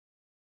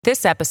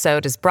This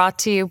episode is brought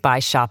to you by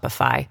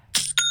Shopify.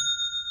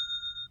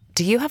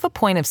 Do you have a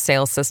point of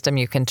sale system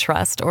you can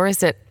trust, or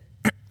is it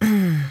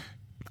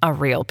a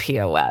real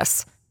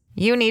POS?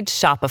 You need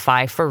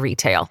Shopify for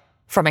retail.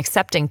 From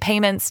accepting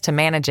payments to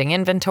managing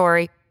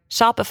inventory,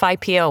 Shopify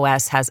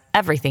POS has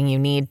everything you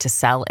need to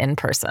sell in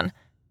person.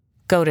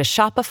 Go to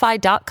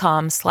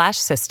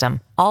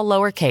shopify.com/system, all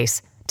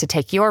lowercase, to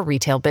take your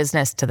retail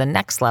business to the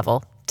next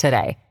level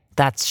today.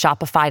 That's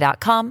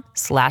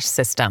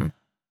shopify.com/system.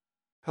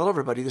 Hello,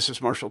 everybody. This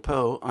is Marshall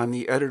Poe. I'm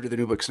the editor of the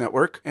New Books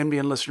Network.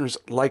 NBN listeners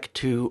like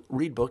to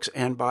read books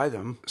and buy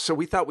them. So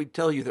we thought we'd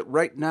tell you that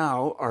right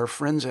now, our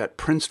friends at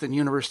Princeton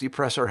University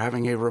Press are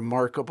having a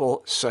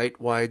remarkable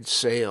site-wide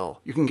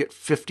sale. You can get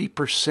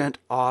 50%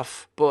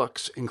 off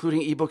books,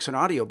 including ebooks and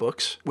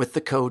audiobooks, with the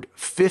code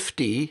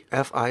 50,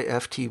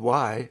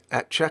 F-I-F-T-Y,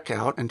 at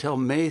checkout until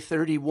May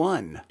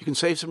 31. You can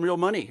save some real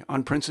money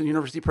on Princeton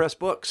University Press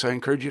books. I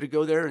encourage you to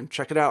go there and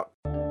check it out.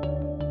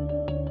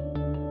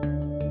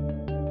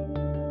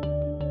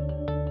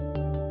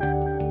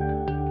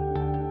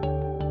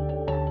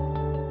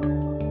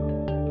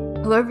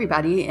 Hello,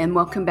 everybody, and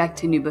welcome back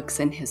to New Books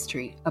in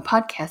History, a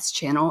podcast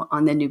channel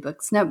on the New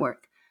Books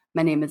Network.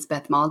 My name is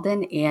Beth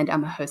Malden, and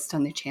I'm a host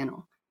on the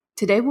channel.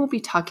 Today, we'll be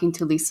talking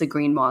to Lisa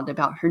Greenwald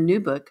about her new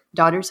book,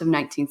 Daughters of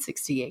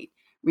 1968,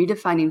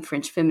 Redefining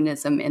French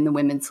Feminism and the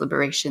Women's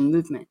Liberation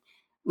Movement.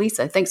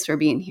 Lisa, thanks for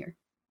being here.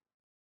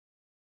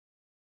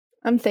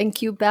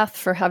 Thank you, Beth,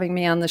 for having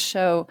me on the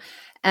show.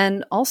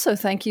 And also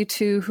thank you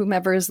to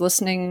whomever is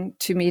listening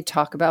to me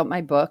talk about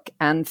my book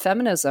and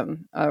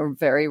feminism, a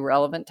very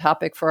relevant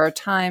topic for our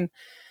time.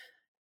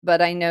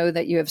 But I know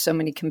that you have so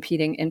many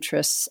competing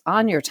interests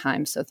on your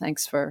time, so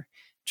thanks for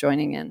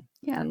joining in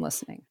and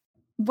listening.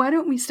 Why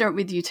don't we start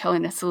with you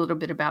telling us a little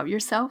bit about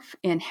yourself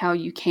and how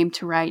you came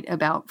to write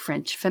about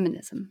French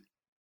feminism?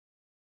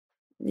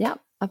 Yeah,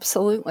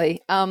 absolutely.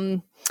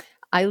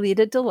 I lead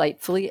a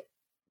delightfully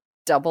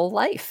double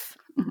life.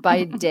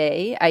 By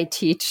day, I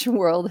teach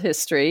world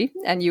history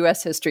and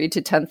U.S. history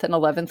to 10th and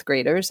 11th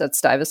graders at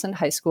Stuyvesant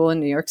High School in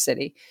New York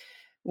City,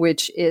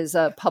 which is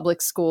a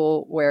public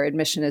school where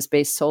admission is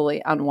based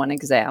solely on one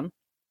exam.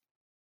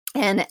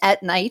 And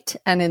at night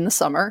and in the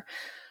summer,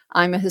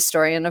 I'm a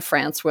historian of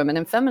France, women,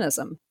 and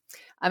feminism.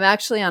 I'm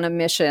actually on a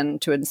mission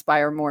to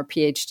inspire more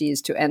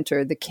PhDs to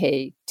enter the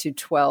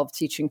K-12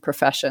 teaching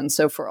profession.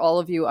 So for all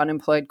of you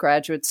unemployed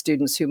graduate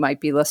students who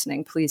might be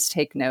listening, please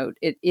take note.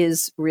 It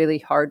is really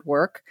hard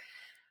work.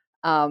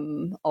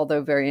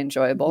 Although very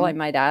enjoyable, I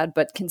might add,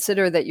 but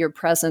consider that your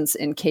presence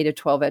in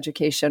K-12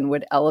 education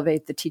would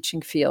elevate the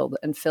teaching field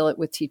and fill it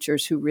with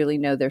teachers who really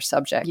know their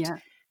subject. Yeah.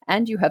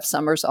 And you have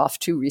summers off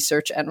to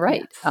research and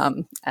write,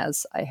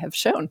 as I have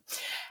shown.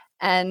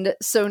 And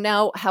so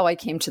now how I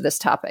came to this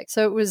topic.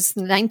 So it was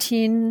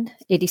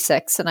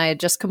 1986, and I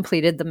had just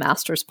completed the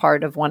master's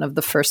part of one of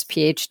the first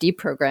PhD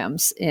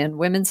programs in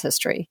women's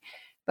history.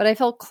 But I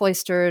felt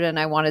cloistered and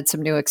I wanted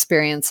some new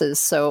experiences,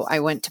 so I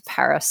went to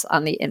Paris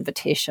on the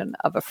invitation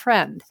of a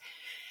friend.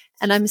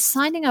 And I'm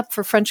signing up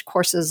for French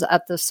courses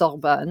at the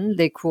Sorbonne,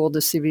 Les Cours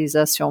de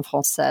Civilisation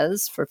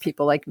Française, for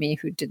people like me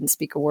who didn't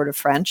speak a word of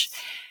French.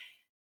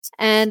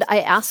 And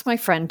I asked my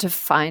friend to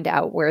find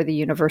out where the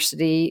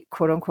university,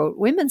 quote-unquote,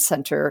 women's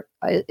center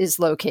is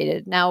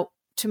located. Now,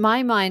 to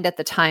my mind at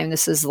the time,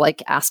 this is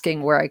like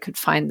asking where I could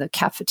find the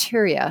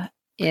cafeteria.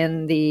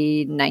 In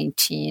the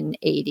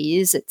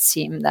 1980s, it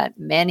seemed that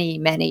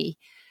many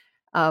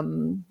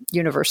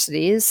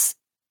universities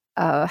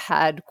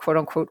had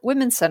quote-unquote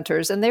women's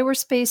centers, and they were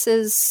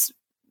spaces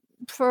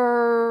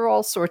for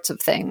all sorts of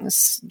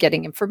things,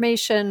 getting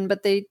information,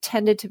 but they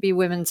tended to be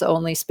women's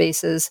only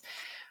spaces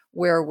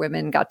where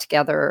women got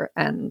together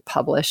and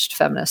published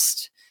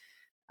feminist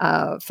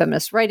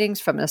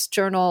writings, feminist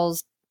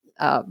journals,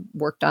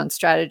 worked on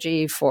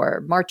strategy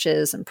for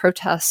marches and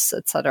protests,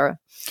 etc.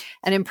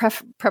 And in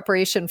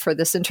preparation for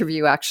this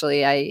interview,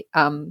 actually, I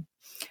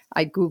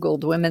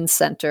Googled Women's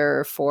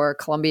Center for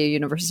Columbia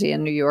University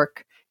and New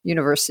York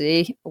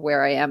University,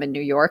 where I am in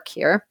New York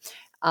here.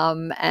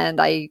 And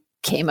I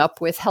came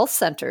up with health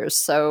centers.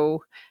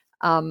 So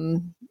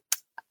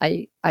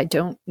I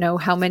don't know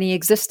how many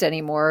exist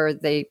anymore.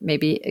 They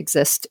maybe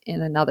exist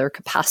in another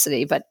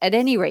capacity. But at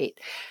any rate,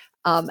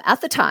 at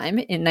the time,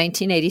 in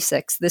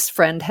 1986, this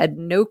friend had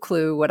no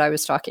clue what I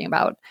was talking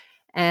about,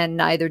 and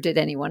neither did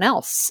anyone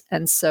else.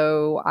 And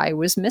so I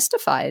was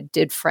mystified.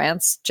 Did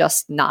France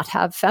just not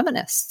have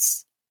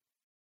feminists?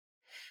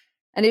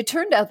 And it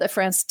turned out that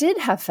France did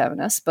have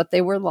feminists, but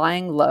they were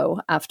lying low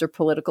after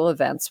political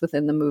events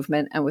within the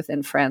movement and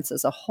within France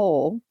as a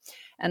whole.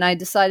 And I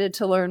decided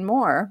to learn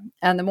more.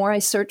 And the more I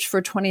searched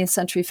for 20th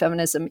century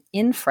feminism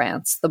in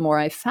France, the more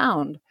I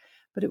found.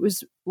 But it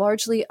was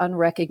largely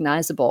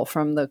unrecognizable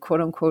from the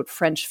quote-unquote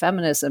French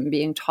feminism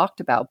being talked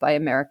about by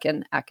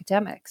American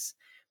academics.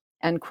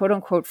 And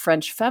quote-unquote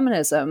French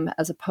feminism,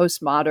 as a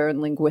postmodern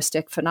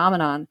linguistic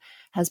phenomenon,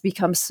 has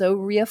become so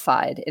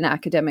reified in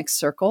academic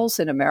circles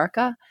in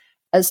America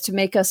as to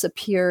make us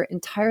appear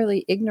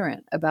entirely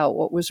ignorant about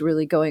what was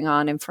really going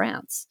on in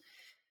France.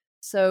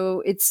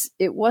 So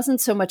it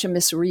wasn't so much a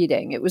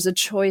misreading. It was a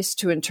choice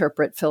to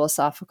interpret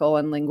philosophical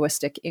and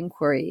linguistic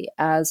inquiry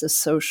as a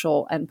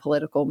social and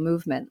political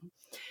movement.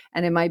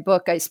 And in my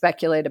book, I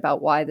speculate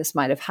about why this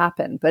might have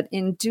happened. But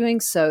in doing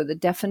so, the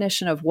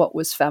definition of what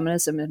was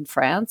feminism in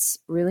France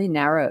really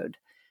narrowed.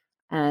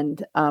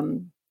 And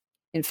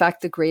in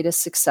fact, the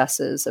greatest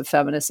successes of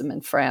feminism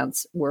in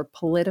France were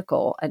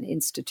political and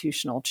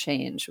institutional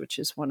change, which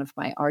is one of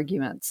my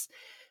arguments.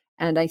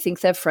 And I think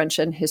that French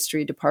and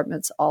history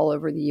departments all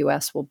over the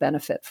U.S. will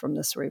benefit from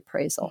this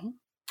reappraisal. Mm-hmm.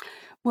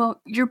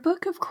 Well, your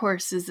book, of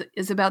course,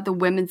 is about the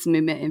women's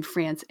movement in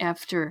France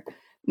after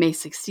May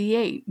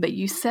 68, but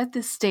you set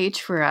the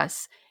stage for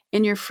us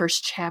in your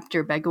first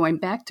chapter by going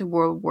back to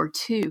World War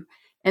II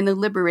and the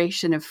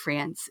liberation of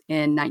France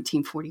in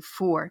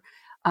 1944.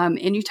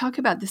 And you talk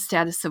about the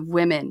status of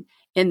women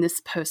in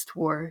this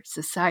post-war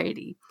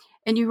society.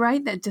 And you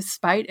write that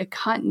despite a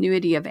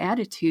continuity of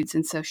attitudes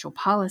and social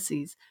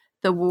policies,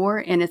 the war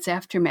and its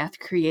aftermath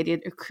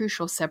created a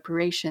crucial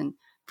separation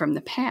from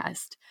the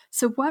past.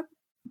 So what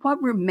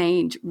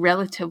remained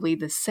relatively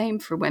the same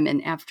for women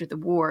after the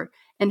war,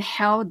 and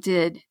how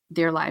did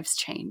their lives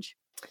change?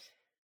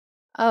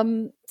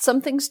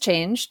 Some things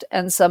changed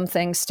and some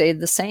things stayed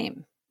the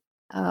same.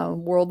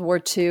 World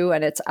War II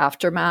and its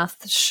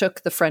aftermath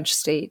shook the French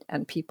state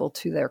and people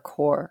to their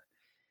core.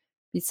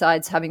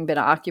 Besides having been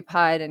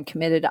occupied and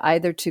committed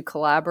either to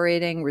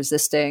collaborating,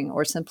 resisting,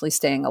 or simply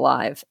staying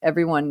alive,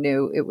 everyone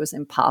knew it was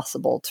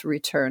impossible to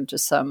return to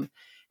some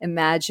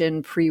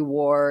imagined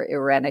pre-war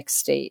Irenic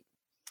state.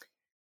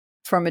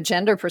 From a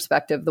gender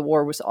perspective, the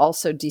war was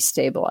also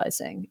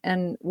destabilizing,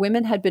 and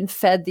women had been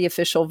fed the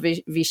official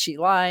Vichy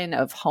line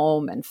of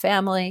home and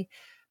family,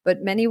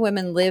 but many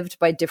women lived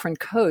by different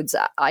codes,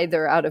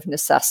 either out of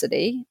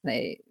necessity.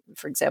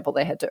 For example,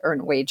 they had to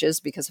earn wages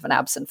because of an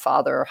absent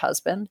father or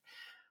husband,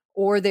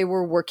 or they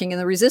were working in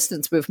the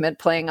resistance movement,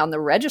 playing on the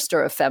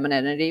register of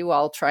femininity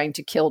while trying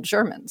to kill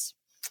Germans.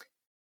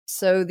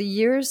 So the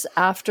years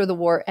after the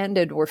war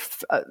ended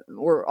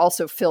were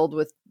also filled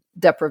with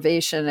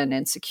deprivation and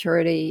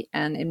insecurity,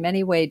 and in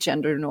many ways,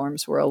 gender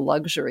norms were a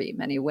luxury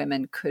many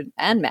women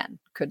and men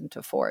couldn't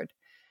afford.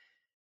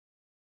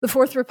 The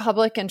Fourth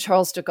Republic and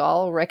Charles de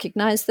Gaulle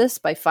recognized this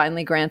by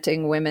finally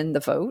granting women the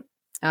vote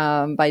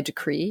by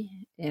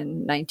decree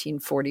in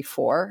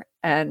 1944.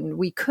 And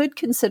we could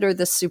consider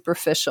this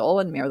superficial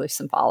and merely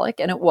symbolic,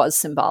 and it was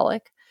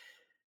symbolic.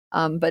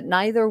 But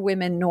neither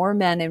women nor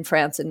men in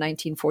France in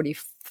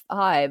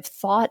 1945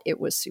 thought it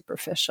was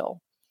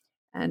superficial.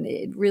 And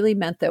it really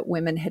meant that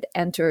women had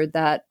entered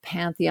that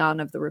pantheon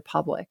of the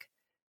Republic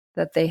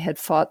that they had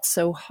fought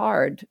so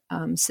hard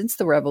since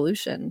the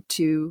Revolution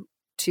to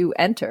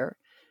enter.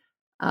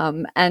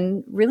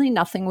 And really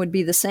nothing would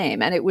be the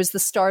same. And it was the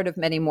start of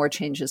many more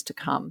changes to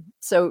come.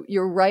 So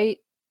you're right.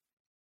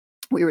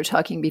 We were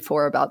talking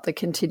before about the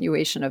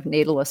continuation of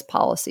natalist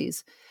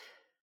policies.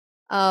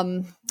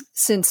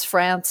 Since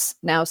France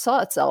now saw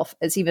itself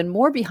as even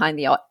more behind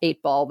the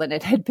eight ball than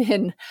it had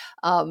been,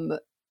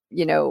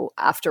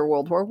 after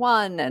World War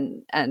I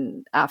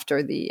and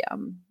after the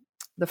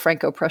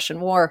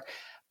Franco-Prussian War.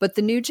 But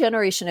the new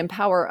generation in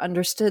power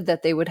understood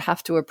that they would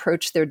have to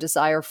approach their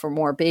desire for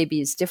more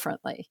babies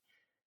differently.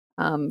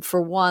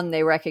 For one,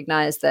 they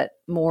recognized that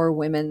more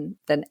women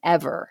than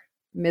ever,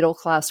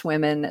 middle-class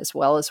women as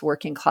well as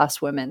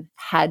working-class women,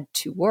 had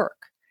to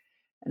work.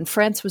 And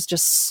France was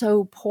just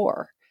so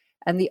poor.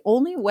 And the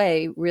only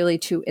way really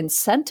to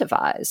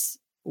incentivize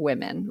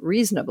women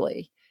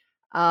reasonably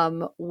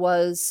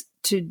was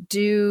to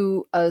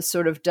do a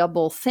sort of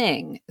double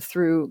thing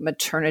through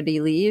maternity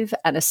leave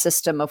and a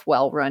system of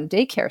well-run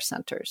daycare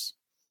centers.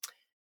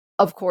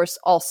 Of course,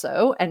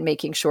 also, and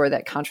making sure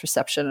that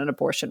contraception and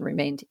abortion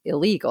remained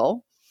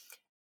illegal.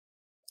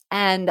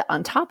 And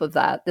on top of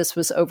that, this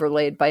was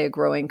overlaid by a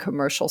growing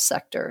commercial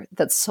sector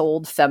that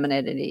sold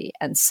femininity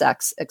and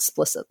sex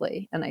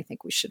explicitly. And I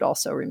think we should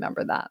also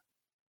remember that.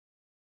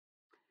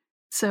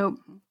 So,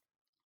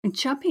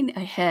 jumping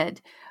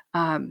ahead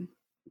to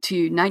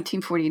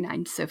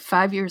 1949, so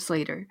 5 years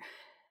later,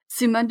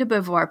 Simone de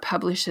Beauvoir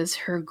publishes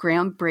her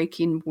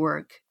groundbreaking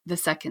work, The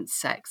Second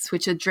Sex,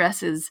 which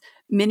addresses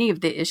many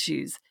of the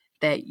issues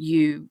that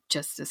you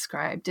just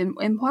described.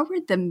 And what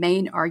were the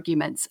main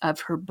arguments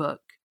of her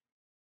book?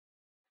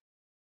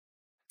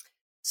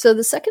 So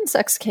The Second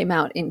Sex came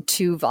out in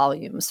 2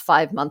 volumes,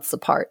 5 months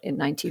apart in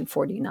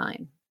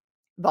 1949.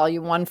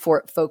 Volume 1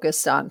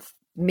 focused on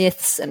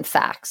myths and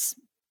facts.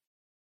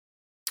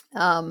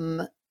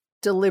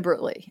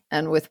 Deliberately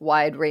and with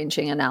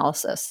wide-ranging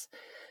analysis,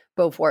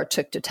 Beauvoir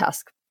took to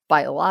task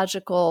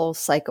biological,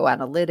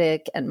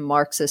 psychoanalytic, and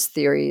Marxist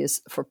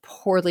theories for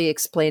poorly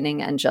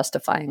explaining and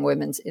justifying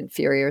women's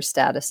inferior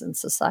status in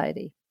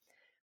society.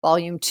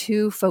 Volume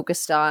 2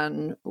 focused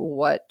on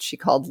what she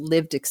called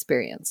lived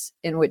experience,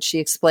 in which she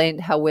explained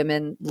how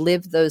women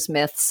lived those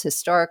myths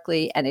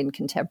historically and in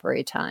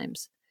contemporary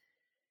times.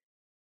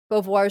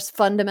 Beauvoir's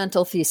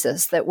fundamental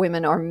thesis that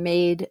women are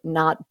made,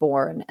 not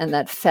born, and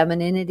that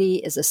femininity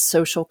is a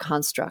social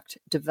construct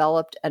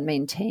developed and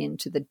maintained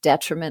to the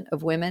detriment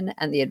of women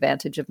and the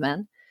advantage of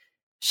men,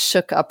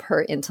 shook up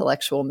her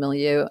intellectual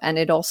milieu, and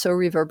it also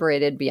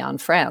reverberated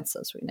beyond France,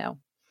 as we know.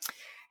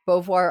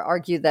 Beauvoir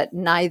argued that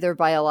neither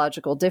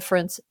biological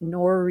difference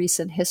nor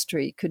recent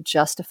history could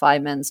justify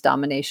men's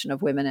domination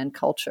of women and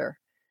culture.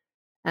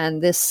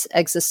 And this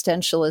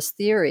existentialist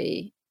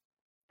theory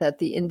that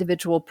the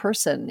individual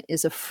person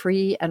is a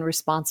free and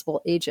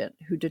responsible agent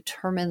who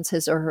determines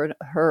his or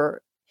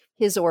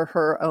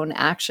her own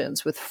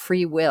actions with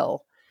free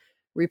will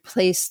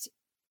replaced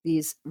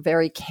these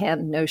very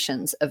canned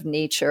notions of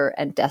nature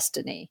and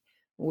destiny,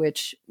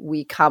 which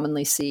we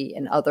commonly see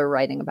in other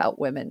writing about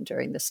women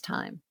during this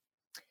time.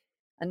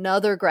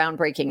 Another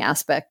groundbreaking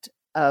aspect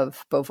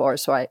of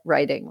Beauvoir's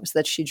writing was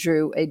that she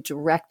drew a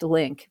direct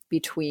link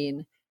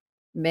between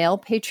male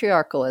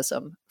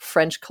patriarchalism,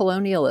 French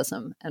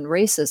colonialism, and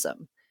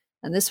racism.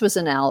 And this was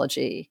an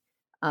analogy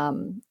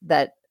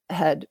that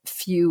had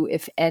few,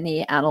 if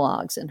any,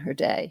 analogs in her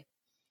day.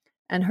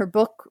 And her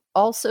book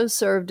also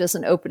served as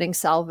an opening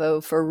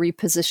salvo for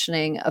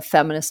repositioning a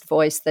feminist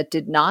voice that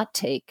did not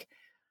take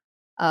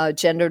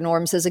gender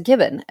norms as a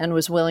given and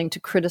was willing to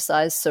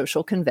criticize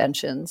social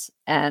conventions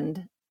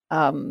and,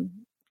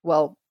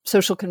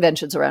 social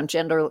conventions around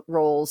gender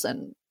roles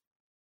and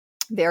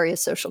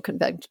various social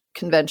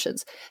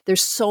conventions.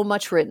 There's so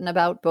much written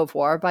about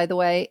Beauvoir, by the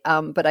way,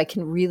 but I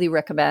can really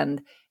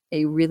recommend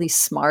a really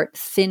smart,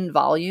 thin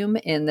volume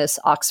in this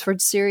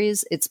Oxford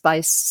series. It's by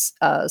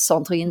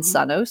Sandrine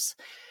Sanos,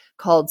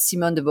 called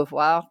Simone de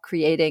Beauvoir,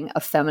 Creating a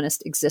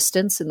Feminist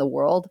Existence in the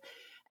World.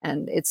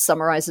 And it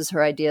summarizes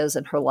her ideas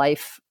and her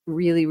life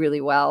really,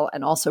 really well,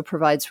 and also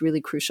provides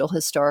really crucial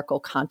historical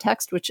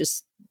context, which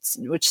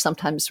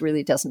sometimes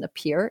really doesn't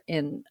appear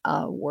in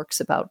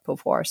works about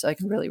Beauvoir. So I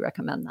can really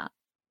recommend that.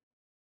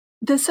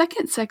 The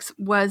Second Sex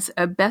was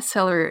a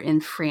bestseller in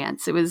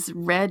France. It was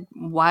read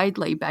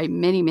widely by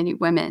many, many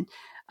women,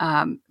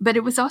 but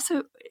it was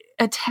also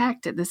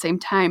attacked at the same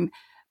time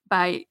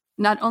by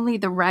not only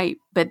the right,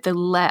 but the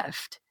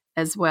left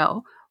as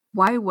well.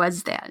 Why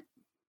was that?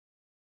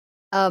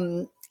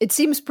 It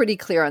seems pretty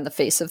clear on the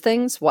face of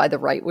things why the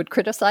right would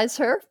criticize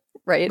her,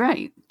 right?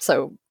 Right.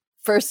 So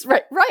first,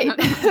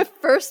 right.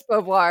 First,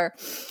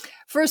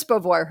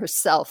 Beauvoir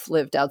herself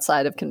lived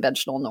outside of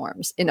conventional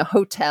norms in a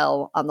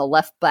hotel on the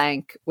left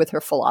bank with her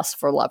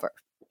philosopher lover,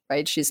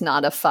 right? She's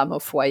not a femme au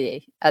foyer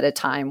at a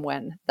time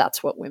when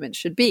that's what women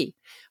should be,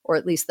 or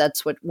at least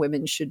that's what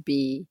women should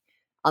be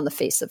on the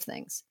face of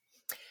things.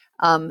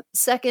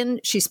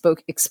 Second, she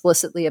spoke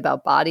explicitly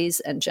about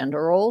bodies and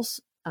gender roles.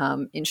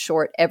 In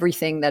short,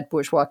 everything that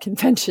bourgeois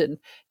convention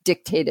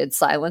dictated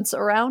silence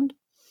around.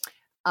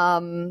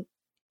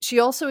 She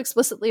also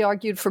explicitly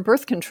argued for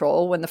birth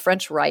control when the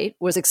French right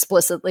was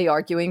explicitly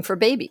arguing for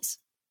babies.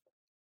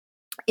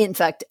 In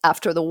fact,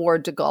 after the war,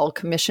 de Gaulle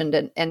commissioned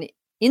an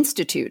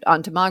institute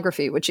on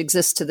demography, which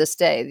exists to this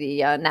day,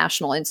 the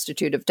National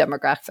Institute of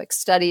Demographic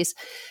Studies.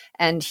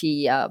 And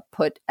he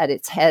put at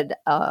its head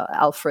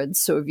Alfred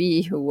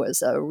Sauvy, who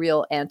was a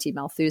real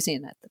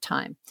anti-Malthusian at the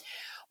time.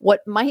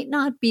 What might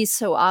not be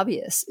so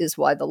obvious is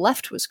why the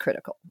left was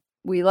critical.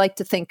 We like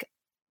to think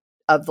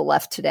of the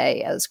left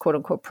today as quote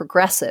unquote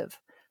progressive,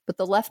 but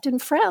the left in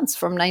France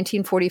from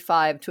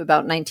 1945 to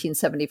about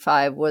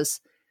 1975 was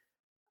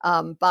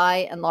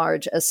by and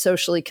large as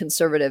socially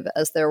conservative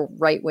as their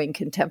right-wing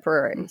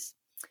contemporaries.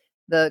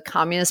 The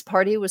Communist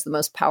Party was the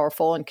most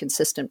powerful and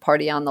consistent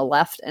party on the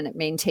left, and it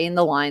maintained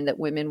the line that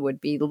women would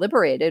be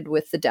liberated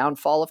with the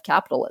downfall of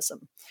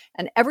capitalism.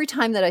 And every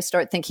time that I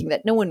start thinking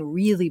that no one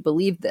really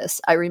believed this,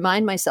 I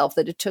remind myself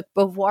that it took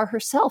Beauvoir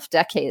herself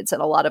decades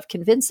and a lot of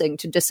convincing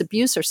to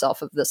disabuse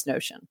herself of this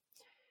notion.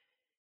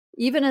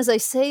 Even as I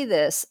say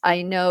this,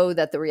 I know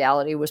that the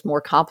reality was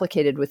more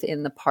complicated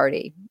within the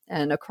party.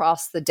 And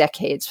across the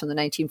decades from the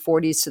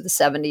 1940s to the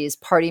 70s,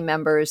 party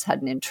members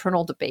had an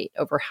internal debate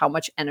over how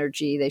much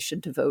energy they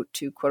should devote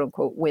to quote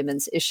unquote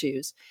women's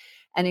issues.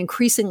 And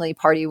increasingly,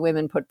 party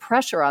women put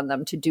pressure on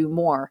them to do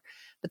more,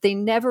 but they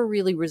never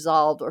really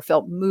resolved or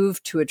felt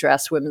moved to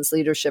address women's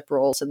leadership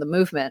roles in the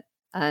movement.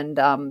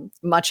 And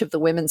much of the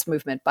women's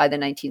movement by the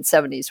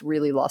 1970s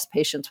really lost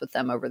patience with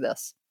them over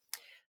this.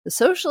 The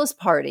Socialist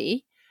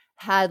Party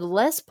had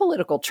less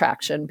political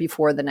traction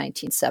before the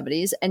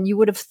 1970s, and you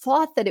would have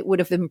thought that it would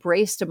have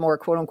embraced a more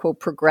quote-unquote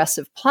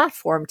progressive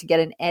platform to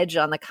get an edge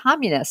on the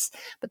communists,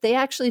 but they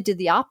actually did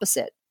the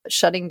opposite,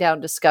 shutting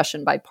down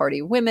discussion by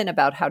party women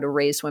about how to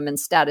raise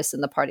women's status in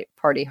the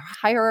party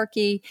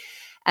hierarchy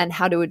and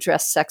how to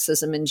address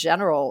sexism in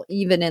general,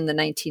 even in the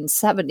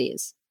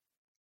 1970s.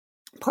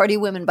 Party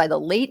women by the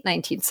late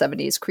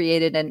 1970s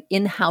created an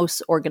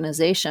in-house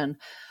organization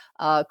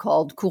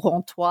called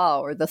Courant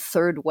Trois, or the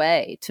Third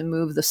Way, to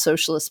move the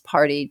Socialist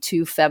Party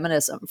to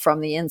feminism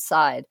from the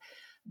inside.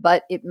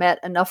 But it met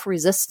enough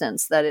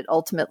resistance that it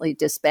ultimately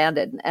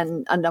disbanded,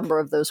 and a number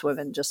of those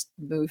women just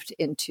moved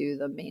into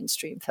the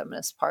mainstream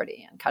feminist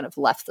party and kind of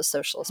left the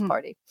Socialist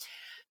Party.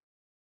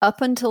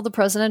 Up until the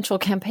presidential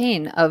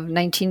campaign of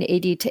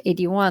 1980 to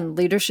 81,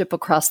 leadership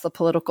across the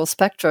political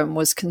spectrum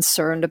was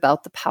concerned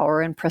about the power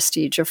and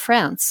prestige of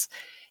France.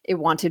 It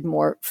wanted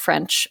more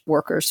French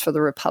workers for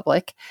the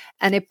Republic,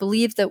 and it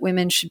believed that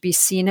women should be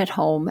seen at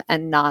home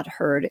and not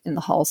heard in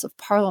the halls of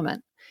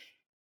Parliament.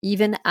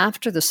 Even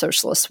after the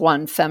socialists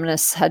won,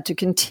 feminists had to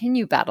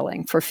continue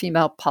battling for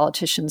female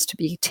politicians to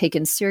be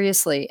taken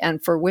seriously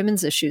and for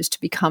women's issues to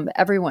become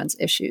everyone's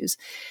issues.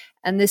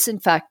 And this, in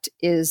fact,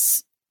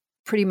 is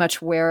pretty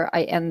much where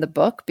I end the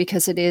book,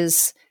 because it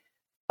is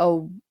a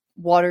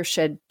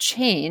watershed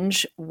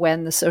change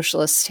when the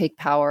socialists take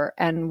power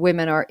and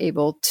women are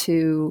able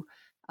to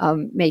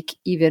make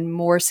even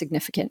more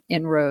significant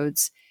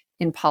inroads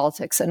in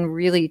politics and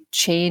really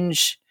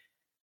change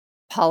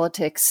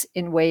politics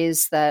in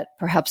ways that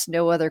perhaps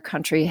no other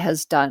country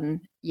has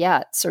done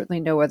yet, certainly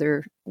no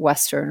other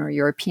Western or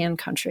European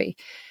country.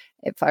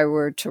 If I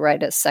were to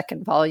write a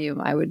second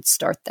volume, I would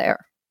start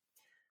there.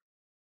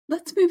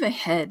 Let's move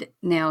ahead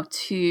now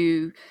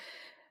to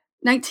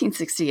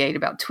 1968,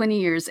 about 20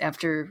 years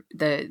after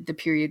the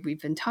period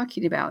we've been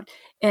talking about.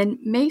 And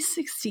May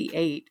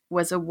 68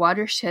 was a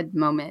watershed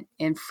moment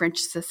in French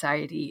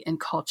society and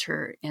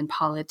culture and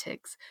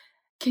politics.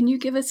 Can you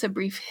give us a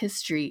brief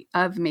history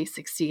of May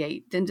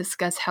 68, then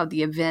discuss how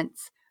the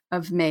events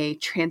of May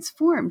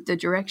transformed the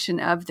direction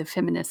of the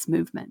feminist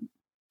movement?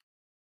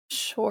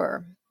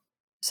 Sure.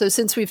 So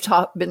since we've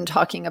been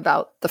talking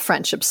about the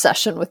French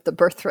obsession with the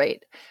birth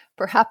rate,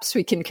 perhaps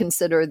we can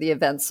consider the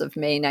events of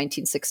May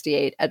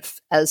 1968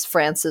 as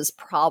France's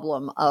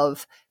problem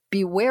of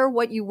beware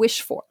what you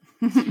wish for.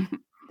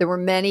 There were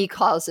many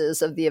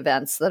causes of the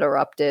events that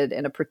erupted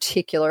in a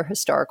particular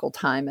historical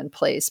time and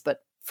place, but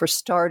for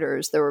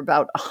starters, there were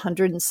about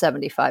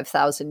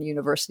 175,000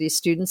 university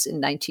students in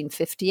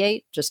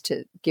 1958, just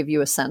to give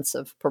you a sense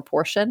of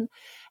proportion.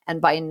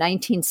 And by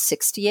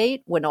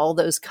 1968, when all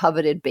those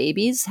coveted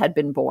babies had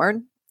been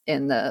born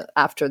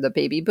after the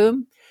baby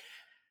boom,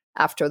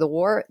 after the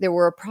war, there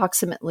were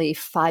approximately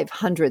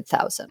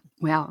 500,000.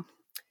 Wow.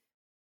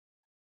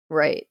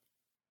 Right.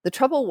 The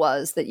trouble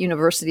was that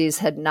universities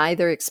had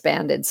neither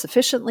expanded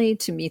sufficiently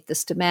to meet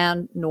this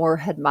demand, nor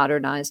had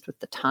modernized with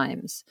the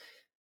times.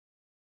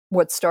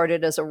 What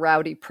started as a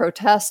rowdy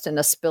protest in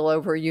a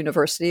spillover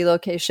university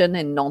location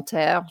in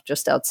Nanterre,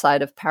 just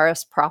outside of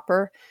Paris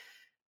proper,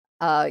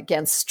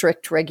 against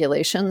strict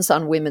regulations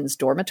on women's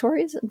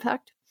dormitories, in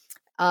fact,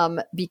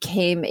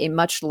 became a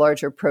much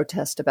larger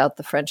protest about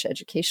the French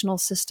educational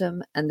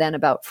system and then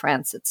about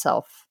France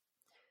itself.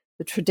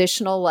 The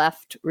traditional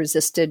left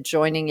resisted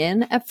joining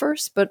in at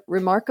first, but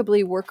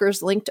remarkably,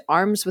 workers linked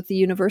arms with the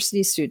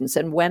university students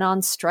and went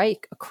on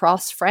strike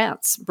across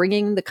France,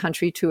 bringing the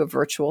country to a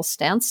virtual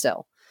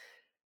standstill.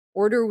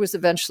 Order was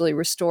eventually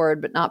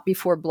restored, but not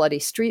before bloody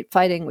street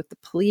fighting with the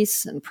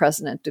police and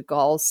President de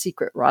Gaulle's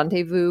secret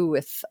rendezvous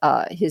with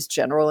his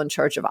general in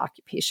charge of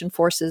occupation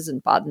forces in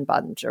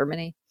Baden-Baden,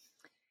 Germany.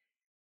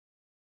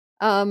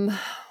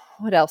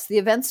 What else? The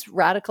events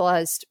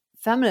radicalized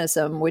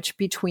feminism, which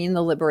between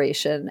the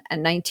liberation and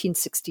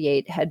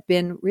 1968 had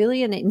been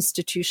really an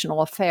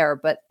institutional affair.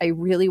 But I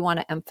really want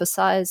to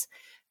emphasize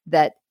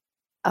that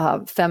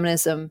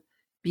feminism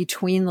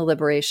between the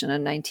liberation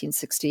and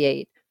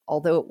 1968,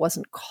 although it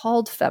wasn't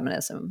called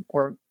feminism,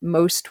 or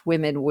most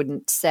women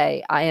wouldn't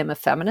say, I am a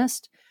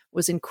feminist,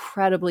 was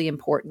incredibly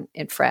important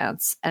in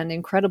France and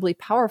incredibly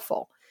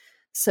powerful.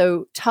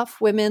 So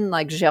tough women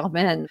like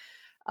Germaine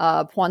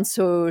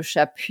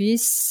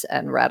Poinceau-Chapuis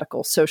and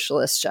radical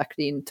socialist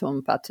Jacqueline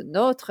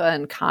Tombe-Paternotre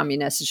and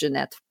communist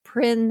Jeanette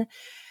Prin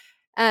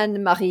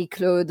and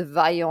Marie-Claude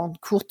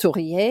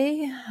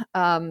Vaillant-Courtourier.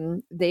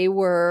 They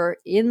were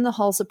in the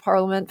halls of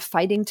Parliament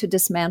fighting to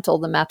dismantle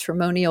the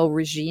matrimonial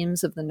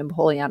regimes of the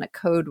Napoleonic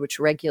Code, which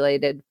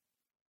regulated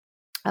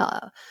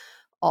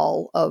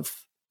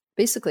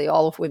basically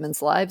all of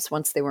women's lives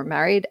once they were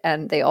married.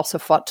 And they also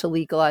fought to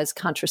legalize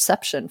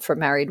contraception for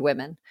married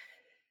women.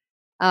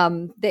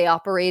 They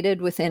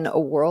operated within a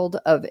world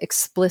of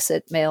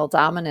explicit male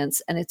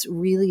dominance, and it's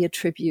really a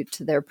tribute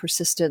to their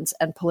persistence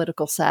and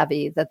political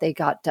savvy that they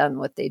got done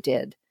what they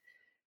did.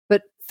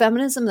 But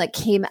feminism that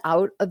came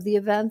out of the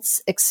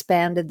events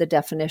expanded the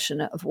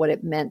definition of what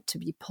it meant to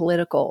be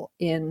political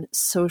in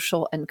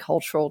social and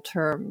cultural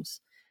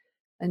terms.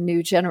 A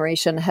new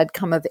generation had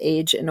come of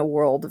age in a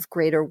world of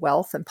greater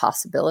wealth and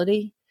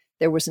possibility.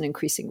 There was an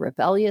increasing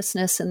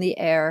rebelliousness in the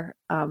air,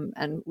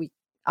 and we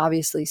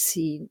obviously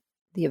see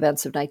the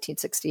events of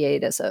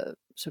 1968 as a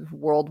sort of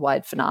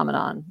worldwide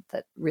phenomenon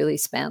that really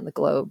spanned the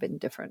globe in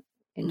different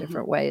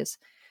ways.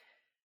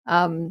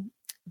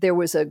 There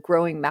was a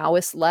growing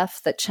Maoist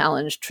left that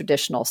challenged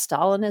traditional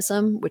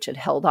Stalinism, which had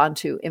held on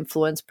to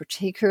influence,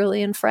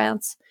 particularly in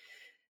France.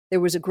 There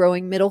was a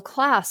growing middle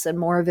class, and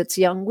more of its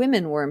young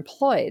women were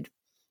employed.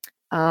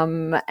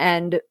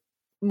 And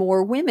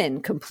more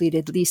women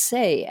completed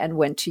lycée and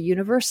went to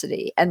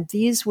university. And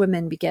these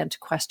women began to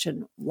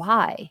question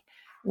why.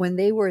 When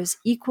they were as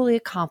equally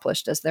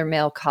accomplished as their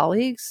male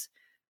colleagues,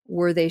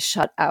 were they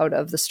shut out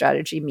of the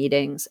strategy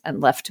meetings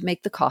and left to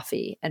make the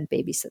coffee and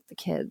babysit the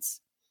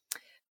kids?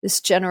 This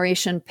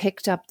generation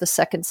picked up The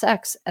Second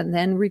Sex and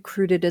then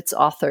recruited its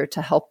author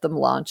to help them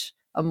launch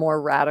a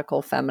more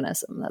radical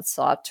feminism that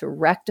sought to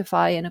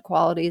rectify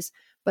inequalities,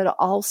 but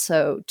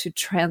also to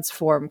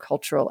transform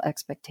cultural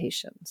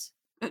expectations.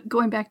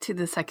 Going back to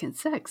the second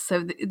sex,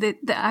 so the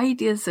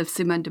ideas of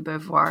Simone de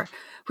Beauvoir,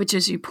 which,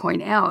 as you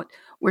point out,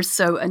 were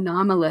so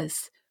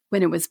anomalous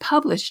when it was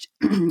published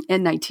in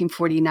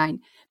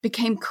 1949,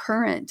 became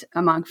current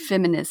among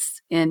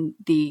feminists in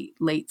the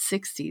late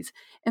 60s.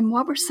 And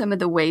what were some of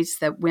the ways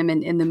that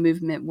women in the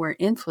movement were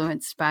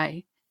influenced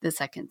by the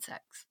second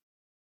sex?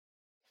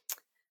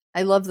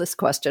 I love this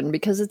question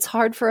because it's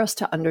hard for us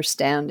to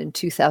understand in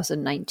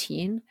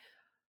 2019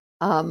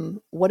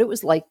 what it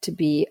was like to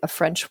be a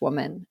French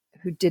woman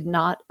who did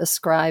not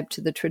ascribe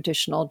to the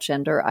traditional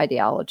gender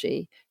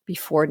ideology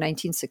before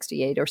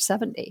 1968 or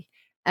 70.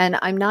 And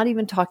I'm not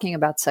even talking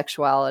about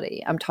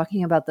sexuality. I'm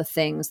talking about the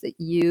things that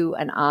you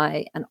and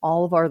I and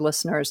all of our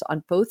listeners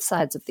on both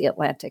sides of the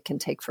Atlantic can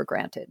take for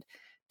granted.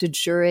 De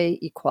jure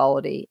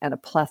equality and a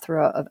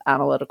plethora of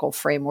analytical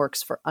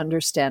frameworks for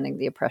understanding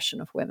the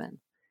oppression of women.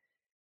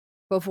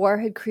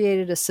 Beauvoir had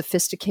created a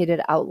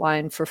sophisticated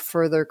outline for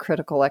further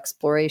critical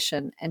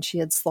exploration, and she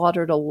had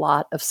slaughtered a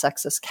lot of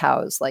sexist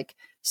cows like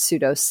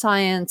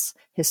pseudoscience,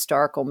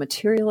 historical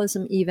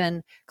materialism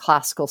even,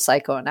 classical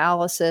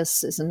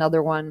psychoanalysis is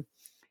another one.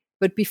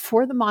 But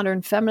before the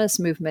modern feminist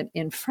movement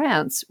in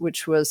France,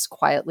 which was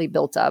quietly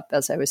built up,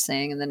 as I was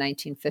saying, in the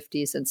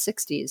 1950s and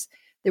 60s,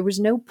 there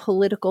was no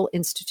political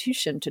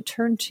institution to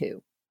turn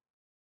to.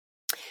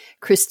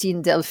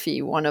 Christine Delphi,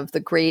 one of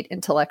the great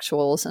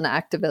intellectuals and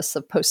activists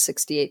of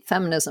post-68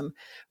 feminism,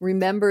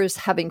 remembers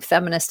having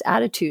feminist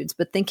attitudes,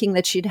 but thinking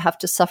that she'd have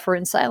to suffer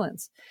in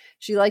silence.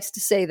 She likes to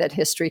say that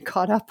history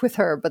caught up with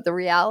her, but the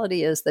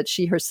reality is that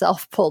she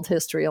herself pulled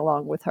history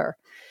along with her.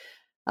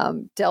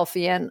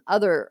 Delphi and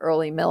other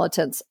early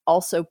militants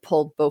also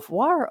pulled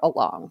Beauvoir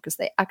along because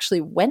they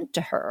actually went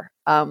to her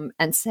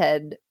and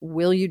said,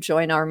 "Will you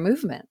join our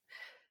movement?"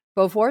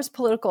 Beauvoir's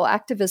political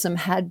activism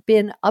had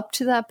been, up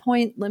to that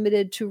point,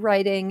 limited to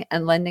writing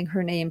and lending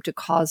her name to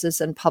causes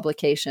and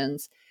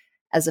publications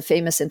as a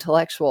famous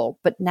intellectual.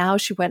 But now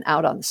she went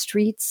out on the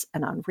streets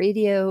and on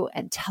radio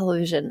and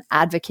television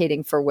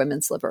advocating for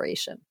women's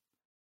liberation.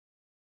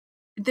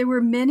 There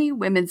were many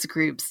women's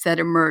groups that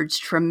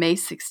emerged from May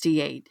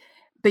 68,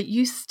 but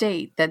you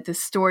state that the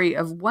story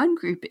of one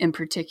group in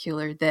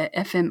particular, the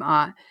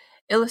FMA,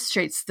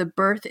 illustrates the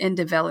birth and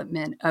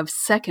development of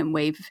second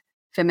wave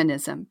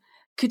feminism.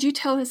 Could you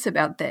tell us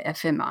about the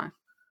FMA?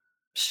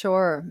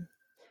 Sure.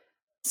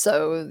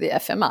 So the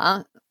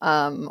FMA,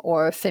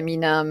 or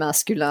Féminin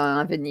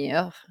Masculin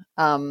Avenir,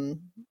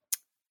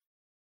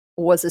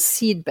 was a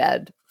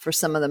seedbed for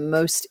some of the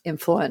most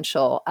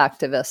influential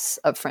activists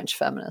of French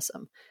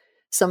feminism.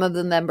 Some of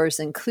the members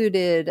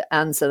included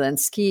Anne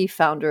Zelensky,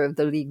 founder of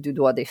the Ligue du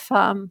Droit des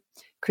Femmes,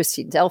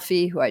 Christine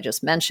Delphi, who I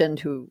just mentioned,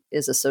 who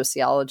is a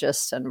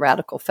sociologist and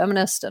radical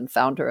feminist and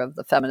founder of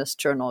the feminist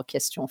journal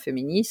Questions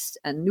Féministes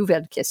and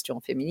Nouvelles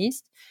Questions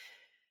Féministes,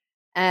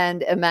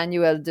 and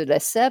Emmanuel de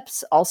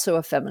Lesseps, also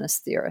a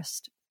feminist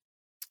theorist.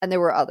 And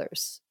there were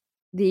others.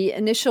 The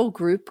initial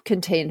group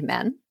contained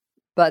men,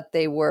 but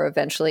they were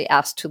eventually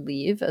asked to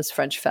leave as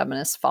French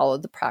feminists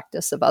followed the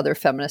practice of other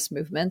feminist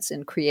movements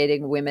in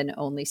creating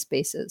women-only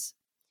spaces.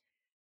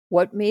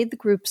 What made the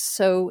group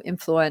so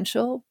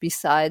influential,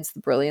 besides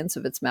the brilliance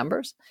of its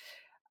members,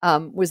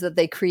 was that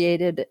they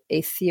created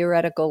a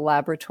theoretical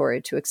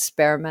laboratory to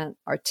experiment,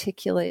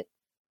 articulate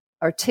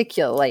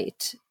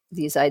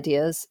these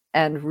ideas,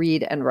 and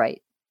read and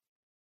write.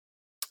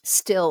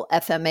 Still,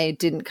 FMA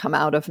didn't come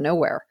out of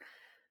nowhere.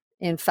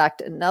 In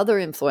fact, another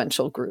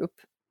influential group,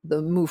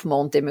 the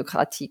Mouvement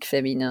Démocratique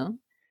Féminin,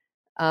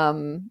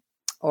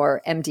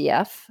 or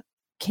MDF,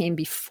 came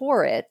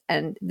before it,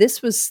 and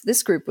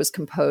this group was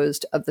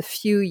composed of the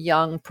few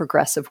young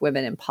progressive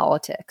women in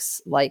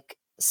politics, like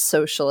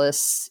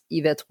socialists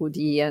Yvette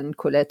Roudy and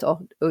Colette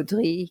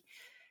Audry,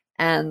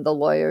 and the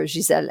lawyer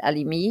Gisèle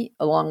Halimi,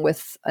 along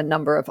with a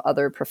number of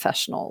other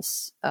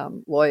professionals,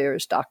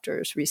 lawyers,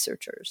 doctors,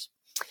 researchers.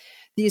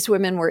 These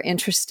women were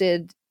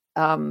interested.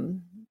 Let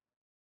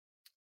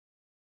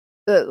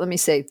me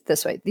say it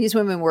this way: these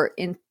women were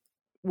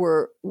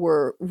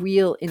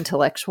real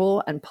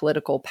intellectual and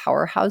political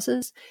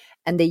powerhouses,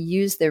 and they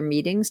used their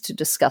meetings to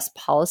discuss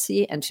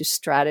policy and to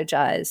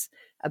strategize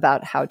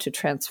about how to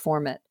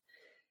transform it.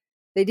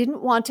 They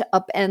didn't want to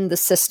upend the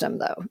system,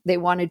 though. They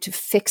wanted to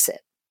fix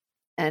it.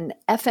 And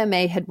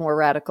FMA had more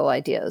radical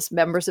ideas.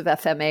 Members of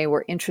FMA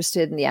were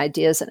interested in the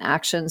ideas and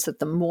actions that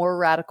the more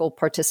radical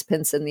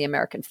participants in the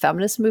American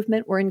feminist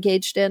movement were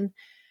engaged in,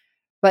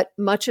 but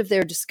much of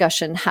their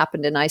discussion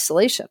happened in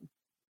isolation.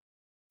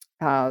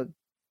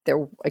 There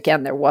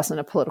wasn't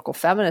a political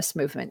feminist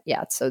movement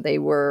yet, so they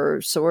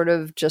were sort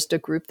of just a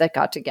group that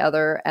got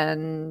together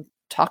and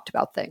talked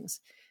about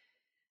things.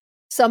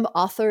 Some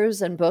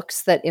authors and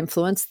books that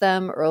influenced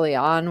them early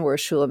on were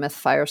Shulamith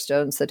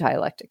Firestone's The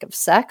Dialectic of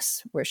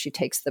Sex, where she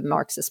takes the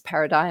Marxist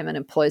paradigm and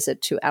employs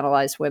it to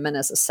analyze women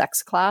as a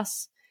sex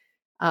class.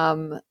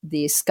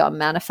 The Scum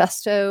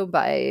Manifesto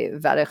by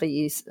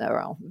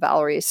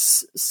Valerie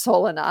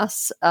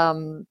Solanas,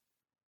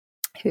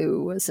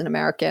 who was an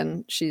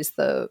American. She's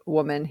the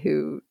woman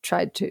who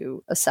tried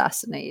to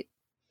assassinate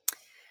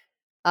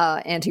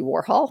Andy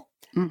Warhol,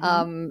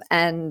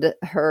 and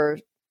her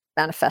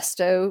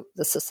manifesto,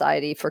 The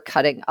Society for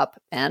Cutting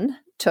Up Men,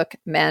 took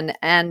men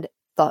and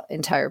the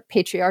entire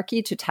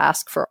patriarchy to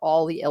task for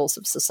all the ills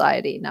of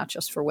society, not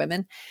just for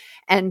women.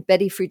 And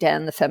Betty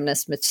Friedan, The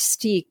Feminist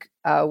Mystique,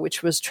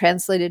 which was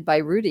translated by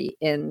Rudy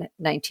in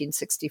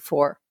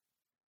 1964.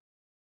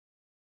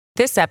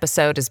 This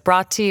episode is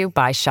brought to you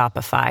by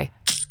Shopify.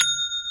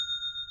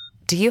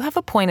 Do you have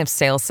a point of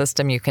sale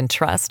system you can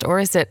trust, or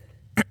is it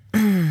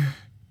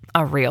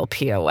a real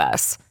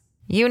POS?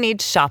 You need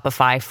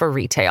Shopify for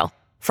retail.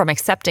 From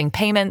accepting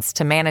payments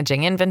to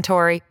managing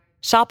inventory,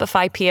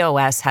 Shopify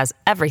POS has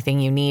everything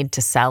you need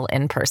to sell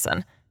in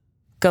person.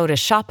 Go to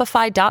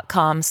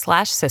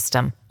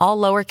shopify.com/system, all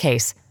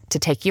lowercase, to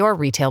take your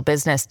retail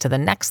business to the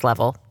next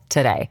level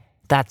today.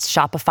 That's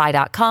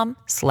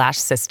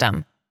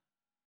shopify.com/system.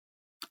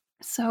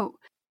 So,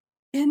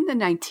 in the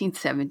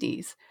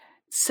 1970s,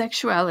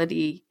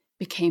 sexuality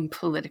became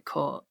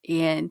political,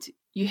 and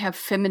you have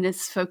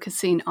feminists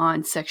focusing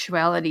on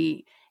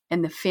sexuality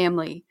and the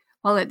family,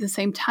 while at the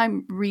same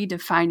time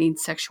redefining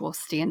sexual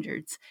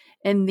standards.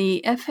 And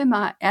the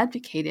FMI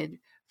advocated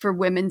for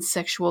women's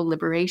sexual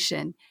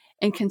liberation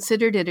and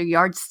considered it a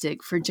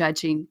yardstick for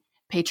judging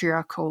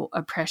patriarchal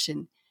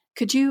oppression.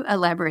 Could you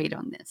elaborate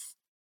on this?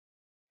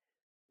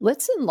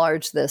 Let's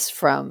enlarge this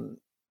from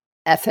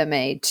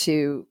FMA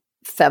to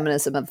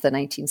feminism of the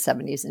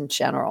 1970s in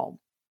general.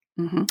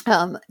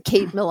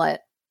 Kate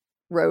Millett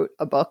wrote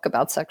a book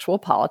about sexual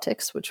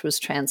politics, which was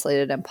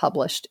translated and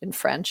published in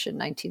French in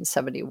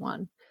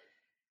 1971.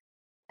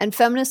 And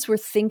feminists were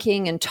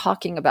thinking and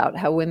talking about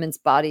how women's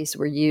bodies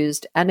were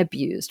used and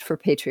abused for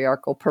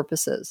patriarchal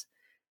purposes.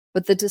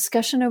 But the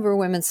discussion over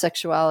women's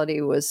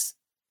sexuality was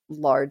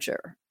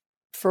larger.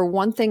 For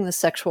one thing, the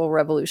sexual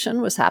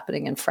revolution was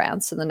happening in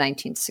France in the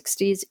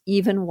 1960s,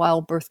 even while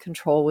birth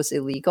control was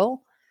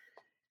illegal.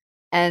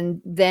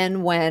 And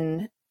then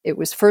when it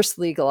was first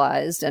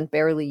legalized and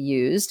barely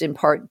used, in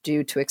part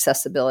due to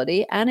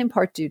accessibility and in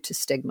part due to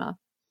stigma.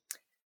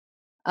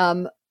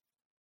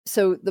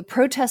 So the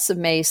protests of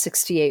May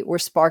 68 were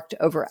sparked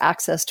over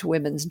access to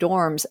women's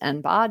dorms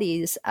and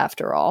bodies,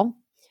 after all.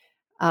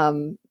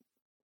 Men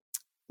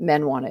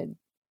wanted,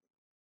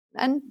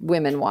 and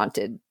women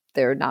wanted,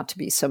 there not to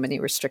be so many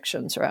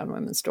restrictions around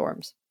women's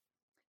dorms.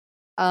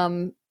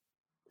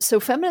 So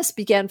feminists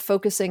began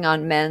focusing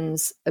on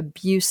men's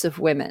abuse of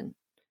women,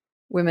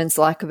 women's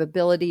lack of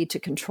ability to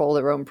control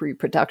their own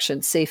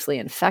reproduction safely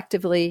and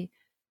effectively,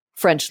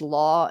 French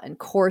law and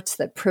courts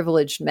that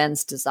privileged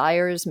men's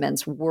desires,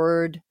 men's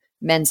word,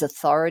 men's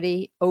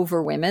authority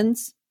over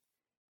women's,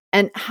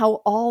 and how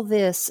all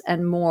this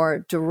and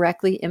more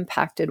directly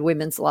impacted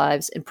women's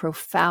lives in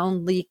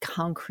profoundly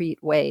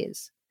concrete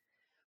ways.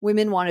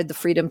 Women wanted the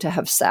freedom to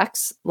have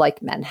sex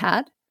like men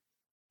had.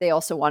 They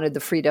also wanted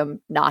the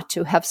freedom not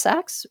to have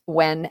sex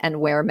when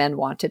and where men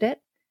wanted it.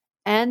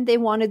 And they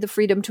wanted the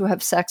freedom to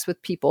have sex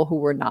with people who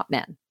were not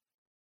men.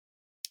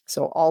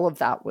 So all of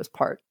that was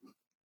part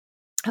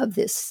of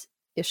this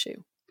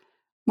issue.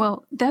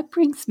 Well, that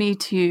brings me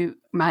to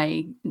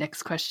my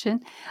next question.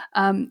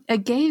 A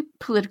gay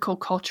political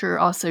culture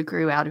also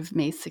grew out of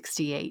May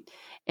 68.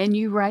 And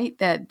you write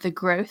that the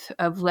growth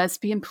of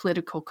lesbian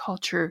political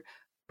culture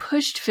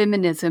pushed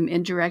feminism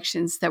in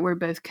directions that were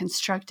both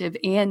constructive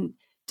and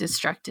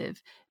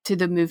destructive to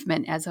the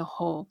movement as a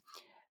whole.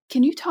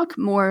 Can you talk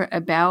more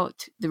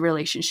about the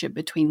relationship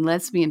between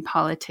lesbian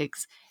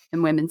politics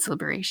and women's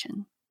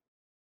liberation?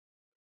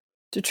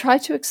 To try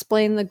to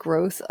explain the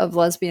growth of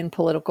lesbian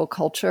political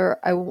culture,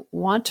 I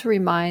want to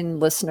remind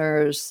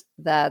listeners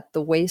that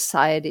the way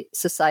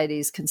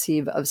societies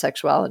conceive of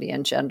sexuality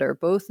and gender,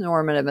 both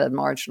normative and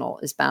marginal,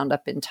 is bound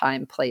up in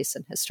time, place,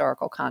 and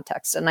historical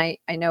context. And I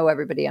know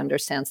everybody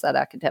understands that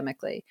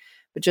academically,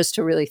 but just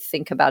to really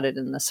think about it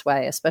in this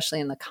way, especially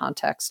in the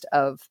context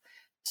of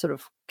sort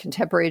of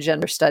contemporary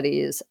gender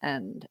studies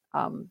and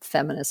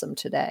feminism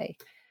today.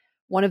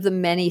 One of the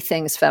many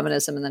things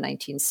feminism in the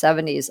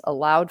 1970s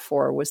allowed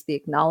for was the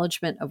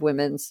acknowledgement of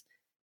women's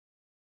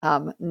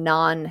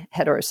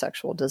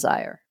non-heterosexual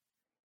desire.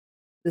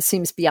 This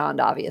seems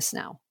beyond obvious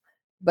now,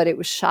 but it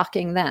was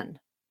shocking then.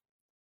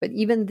 But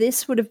even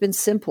this would have been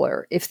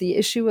simpler if the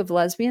issue of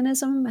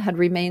lesbianism had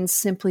remained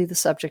simply the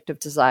subject of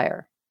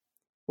desire.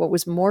 What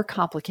was more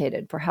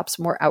complicated, perhaps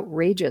more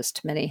outrageous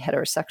to many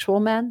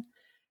heterosexual men,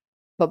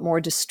 but more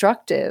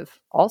destructive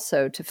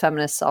also to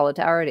feminist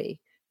solidarity,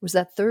 was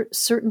that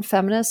certain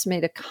feminists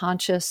made a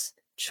conscious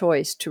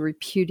choice to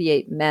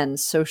repudiate men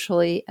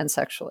socially and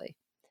sexually.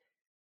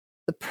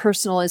 The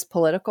personal is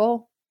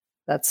political,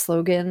 that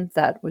slogan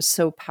that was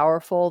so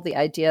powerful, the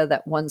idea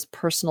that one's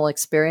personal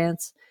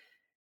experience,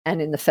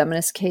 and in the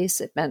feminist case,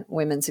 it meant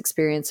women's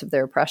experience of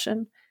their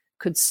oppression,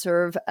 could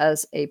serve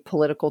as a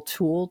political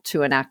tool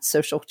to enact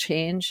social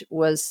change,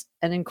 was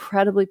an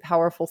incredibly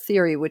powerful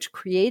theory which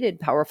created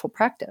powerful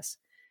practice.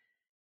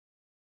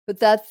 But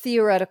that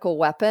theoretical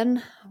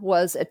weapon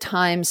was at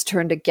times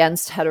turned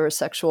against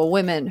heterosexual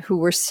women who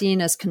were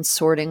seen as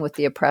consorting with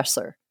the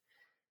oppressor.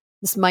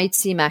 This might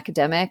seem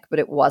academic, but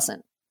it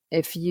wasn't.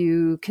 If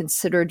you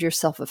considered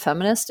yourself a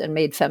feminist and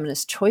made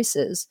feminist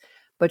choices,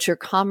 but your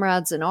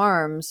comrades in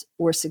arms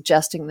were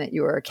suggesting that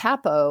you were a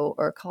capo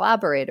or a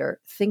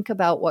collaborator, think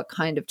about what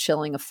kind of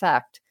chilling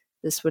effect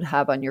this would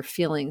have on your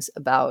feelings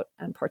about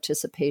and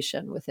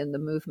participation within the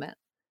movement.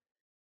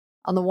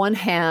 On the one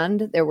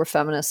hand, there were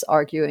feminists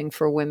arguing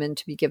for women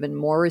to be given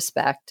more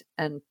respect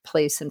and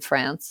place in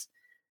France.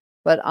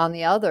 But on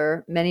the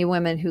other, many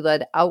women who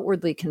led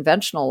outwardly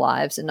conventional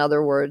lives, in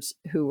other words,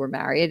 who were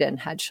married and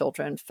had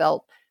children,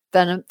 felt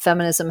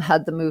feminism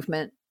and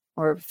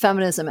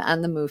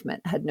the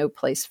movement had no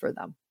place for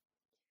them.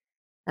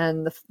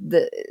 And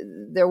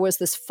there was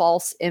this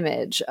false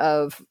image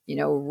of,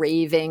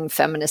 raving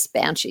feminist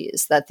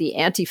banshees that the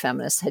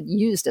anti-feminists had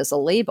used as a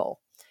label.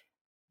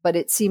 But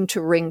it seemed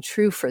to ring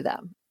true for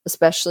them,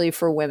 especially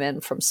for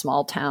women from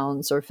small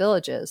towns or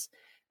villages.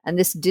 And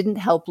this didn't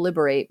help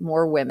liberate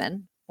more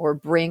women or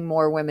bring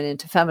more women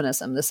into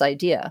feminism, this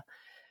idea,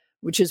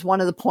 which is one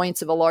of the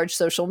points of a large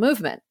social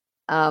movement.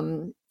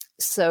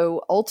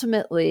 So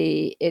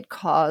ultimately, it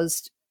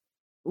caused,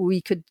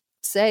 we could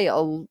say,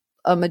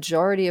 a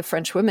majority of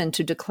French women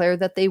to declare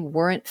that they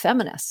weren't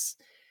feminists.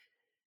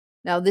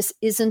 Now, this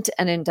isn't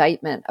an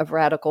indictment of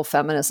radical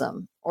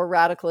feminism or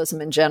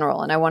radicalism in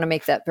general, and I want to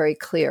make that very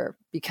clear,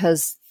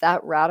 because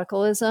that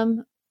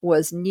radicalism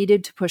was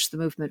needed to push the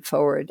movement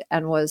forward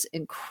and was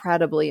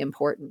incredibly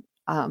important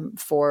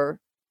for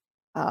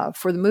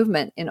the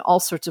movement in all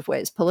sorts of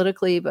ways,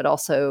 politically, but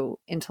also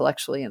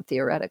intellectually and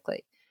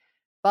theoretically.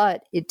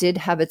 But it did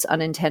have its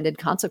unintended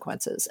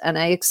consequences, and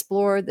I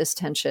explore this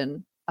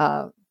tension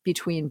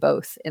between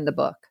both in the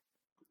book.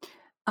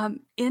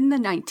 In the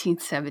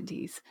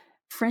 1970s,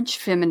 French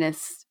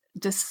feminists,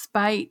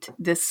 despite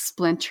this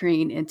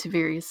splintering into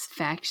various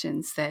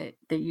factions that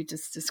you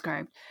just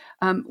described,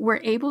 were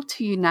able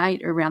to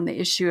unite around the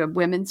issue of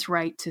women's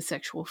right to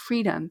sexual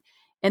freedom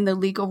and the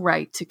legal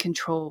right to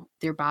control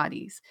their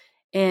bodies.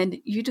 And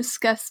you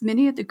discuss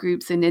many of the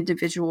groups and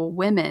individual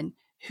women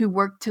who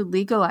worked to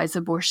legalize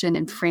abortion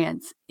in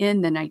France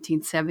in the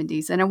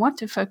 1970s. And I want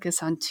to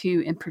focus on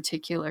two in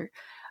particular.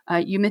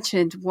 You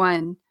mentioned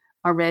one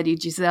already,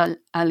 Gisèle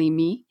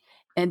Halimi,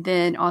 and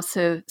then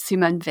also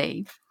Simone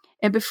Weil.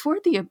 And before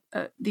the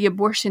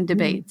abortion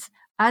debates,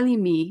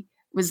 Halimi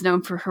was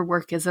known for her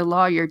work as a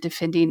lawyer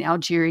defending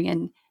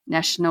Algerian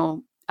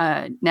nationalist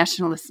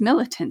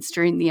militants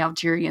during the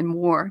Algerian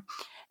War.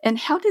 And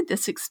how did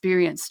this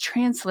experience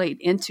translate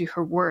into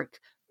her work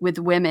with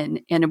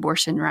women and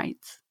abortion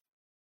rights?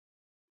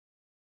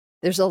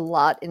 There's a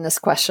lot in this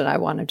question I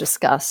want to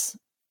discuss.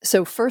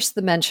 So first,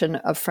 the mention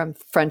of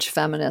French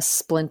feminists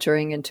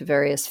splintering into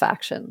various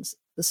factions.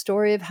 The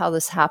story of how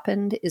this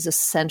happened is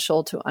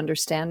essential to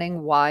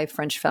understanding why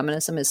French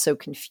feminism is so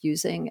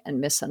confusing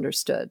and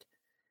misunderstood.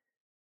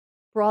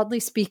 Broadly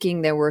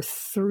speaking, there were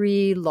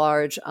three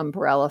large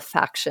umbrella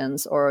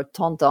factions or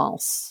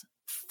tendances.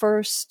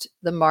 First,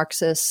 the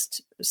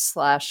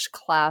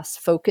Marxist/class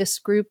focus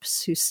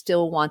groups who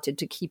still wanted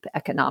to keep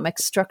economic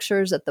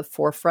structures at the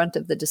forefront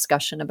of the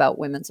discussion about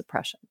women's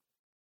oppression.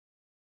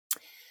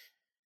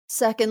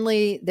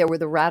 Secondly, there were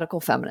the radical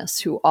feminists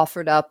who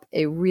offered up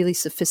a really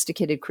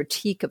sophisticated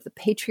critique of the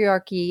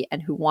patriarchy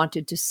and who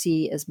wanted to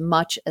see as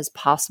much as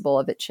possible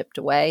of it chipped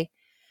away.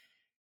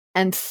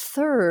 And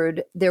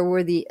third, there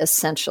were the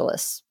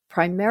essentialists,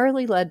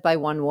 primarily led by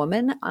one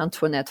woman,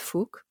 Antoinette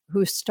Fouque,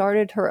 who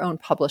started her own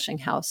publishing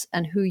house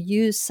and who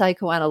used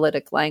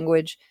psychoanalytic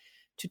language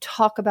to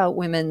talk about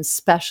women's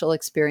special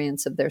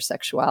experience of their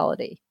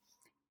sexuality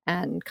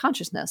and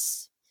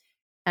consciousness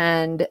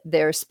and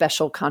their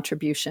special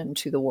contribution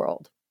to the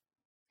world.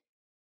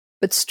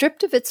 But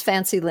stripped of its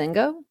fancy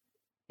lingo,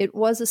 it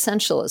was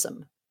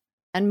essentialism,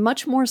 and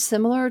much more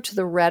similar to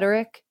the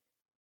rhetoric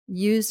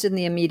used in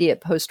the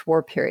immediate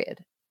post-war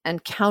period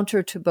and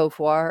counter to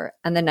Beauvoir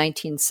and the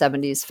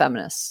 1970s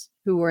feminists,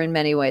 who were in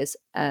many ways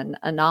an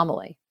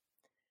anomaly.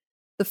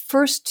 The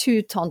first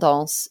two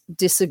tendances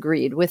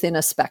disagreed within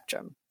a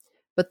spectrum,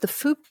 but the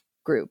Fouque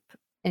group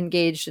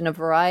engaged in a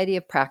variety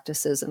of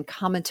practices and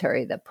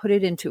commentary that put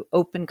it into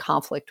open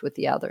conflict with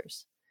the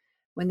others.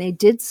 When they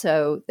did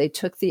so, they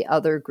took the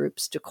other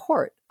groups to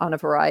court on a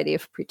variety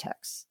of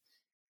pretexts.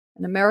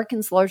 And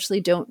Americans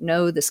largely don't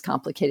know this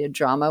complicated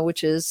drama,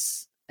 which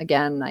is,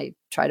 again, I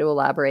try to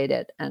elaborate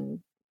it and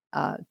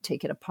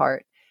take it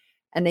apart.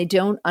 And they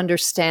don't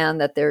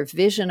understand that their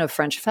vision of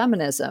French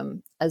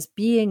feminism as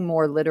being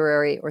more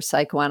literary or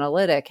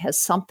psychoanalytic has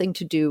something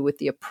to do with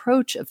the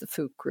approach of the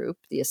Fouque group,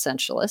 the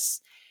essentialists,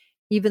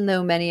 even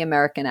though many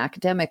American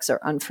academics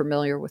are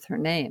unfamiliar with her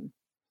name.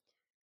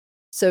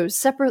 So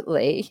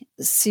separately,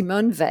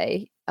 Simone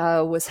Weil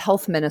was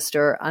health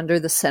minister under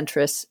the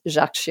centrist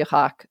Jacques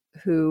Chirac,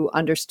 who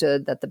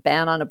understood that the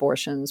ban on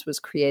abortions was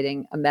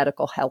creating a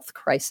medical health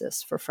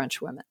crisis for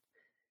French women.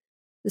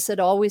 This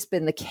had always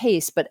been the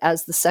case, but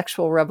as the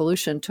sexual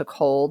revolution took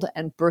hold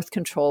and birth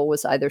control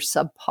was either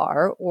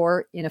subpar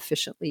or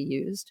inefficiently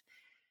used,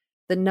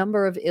 the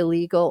number of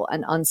illegal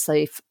and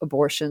unsafe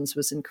abortions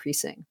was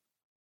increasing.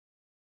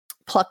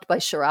 plucked by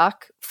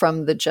Chirac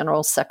from the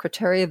General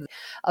Secretary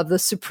of the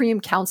Supreme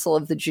Council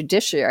of the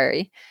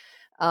Judiciary,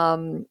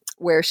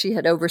 where she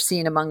had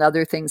overseen, among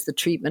other things, the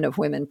treatment of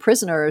women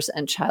prisoners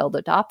and child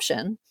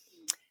adoption,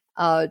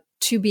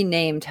 to be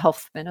named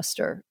health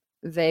minister.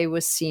 Vey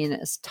was seen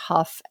as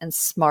tough and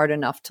smart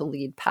enough to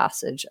lead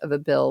passage of a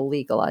bill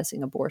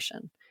legalizing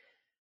abortion.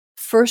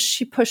 First,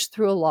 she pushed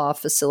through a law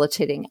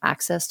facilitating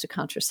access to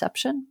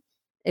contraception.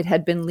 It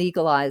had been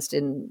legalized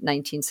in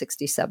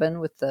 1967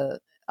 with the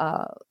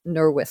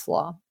Nerwith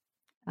law,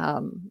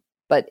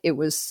 but it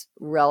was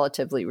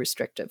relatively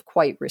restrictive,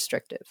 quite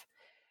restrictive.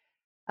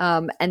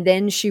 And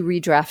then she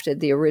redrafted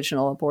the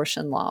original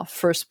abortion law,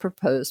 first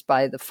proposed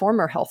by the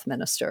former health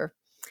minister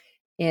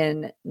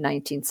in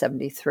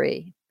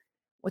 1973.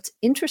 What's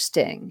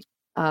interesting,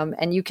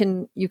 and you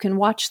can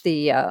watch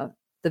the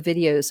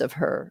videos of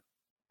her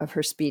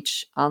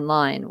speech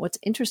online. What's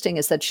interesting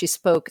is that she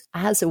spoke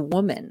as a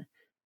woman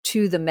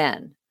to the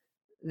men.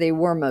 They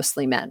were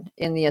mostly men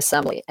in the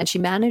assembly, and she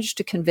managed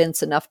to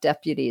convince enough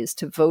deputies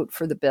to vote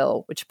for the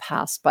bill, which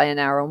passed by a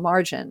narrow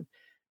margin.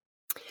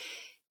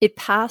 It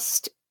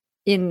passed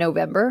in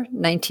November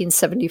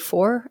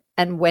 1974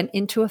 and went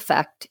into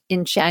effect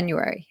in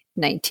January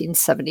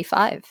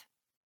 1975.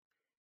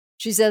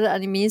 Gisèle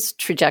Halimi's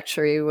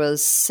trajectory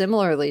was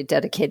similarly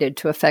dedicated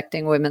to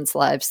affecting women's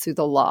lives through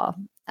the law,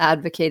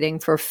 advocating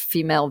for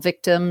female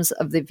victims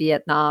of the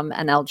Vietnam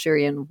and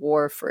Algerian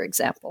War, for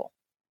example.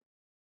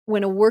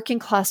 When a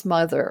working-class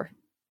mother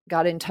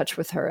got in touch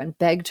with her and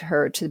begged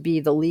her to be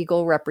the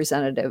legal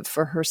representative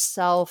for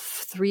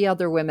herself, 3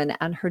 other women,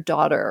 and her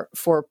daughter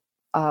for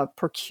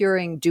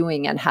procuring,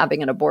 doing, and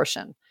having an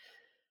abortion,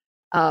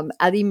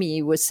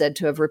 Halimi was said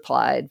to have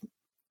replied,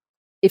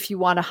 "If you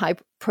want a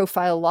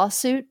high-profile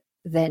lawsuit,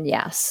 then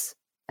yes."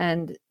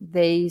 And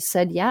they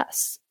said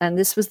yes. And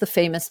this was the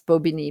famous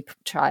Bobigny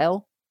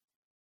trial,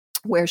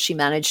 where she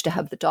managed to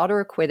have the daughter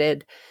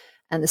acquitted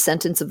and the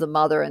sentence of the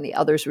mother and the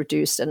others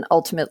reduced and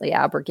ultimately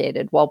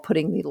abrogated, while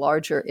putting the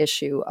larger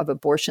issue of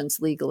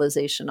abortion's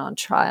legalization on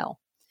trial.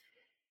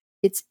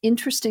 It's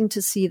interesting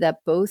to see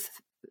that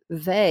both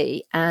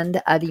Vey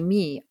and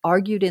Halimi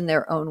argued in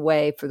their own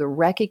way for the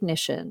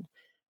recognition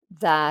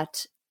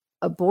that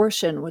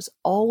abortion was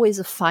always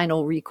a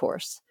final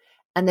recourse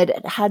and that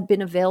it had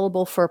been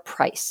available for a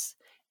price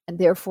and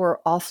therefore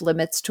off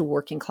limits to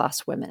working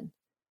class women.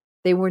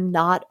 They were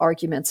not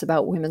arguments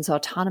about women's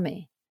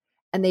autonomy,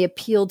 and they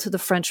appealed to the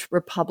French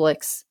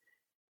Republic's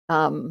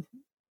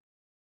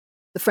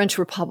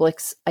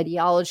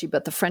ideology,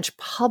 but the French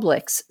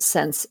public's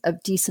sense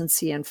of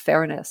decency and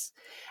fairness,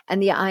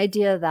 and the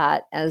idea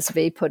that, as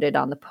Vey put it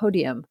on the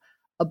podium,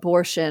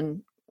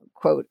 abortion,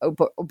 quote,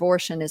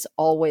 abortion is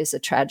always a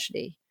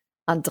tragedy,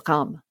 un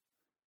drame.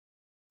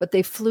 But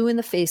they flew in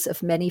the face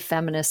of many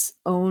feminists'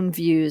 own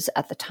views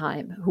at the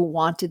time, who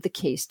wanted the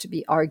case to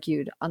be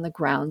argued on the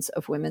grounds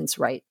of women's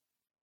right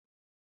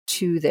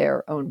to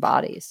their own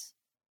bodies.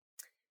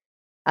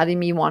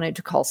 Halimi wanted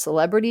to call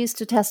celebrities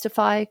to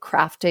testify,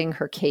 crafting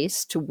her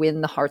case to win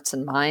the hearts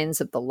and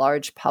minds of the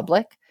large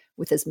public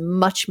with as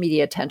much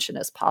media attention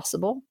as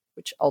possible,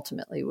 which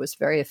ultimately was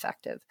very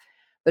effective.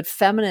 But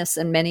feminists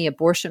and many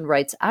abortion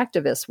rights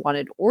activists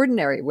wanted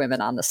ordinary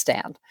women on the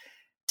stand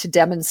to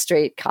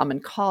demonstrate common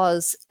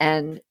cause,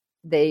 and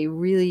they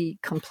really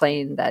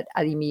complained that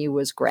Halimi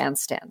was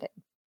grandstanding.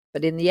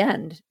 But in the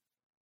end,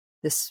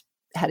 this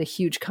had a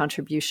huge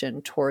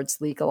contribution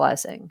towards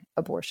legalizing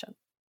abortion.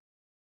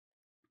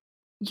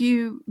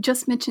 You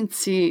just mentioned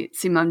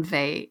Simone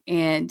Weil,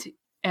 and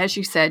as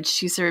you said,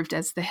 she served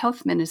as the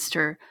health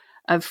minister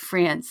of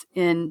France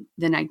in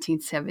the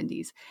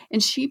 1970s,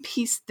 and she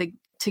pieced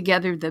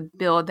together the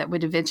bill that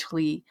would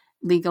eventually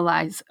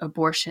legalize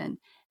abortion.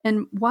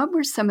 And what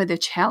were some of the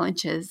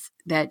challenges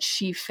that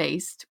she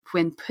faced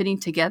when putting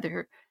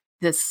together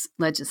this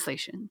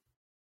legislation?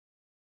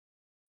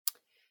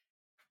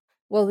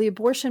 Well, the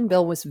abortion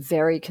bill was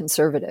very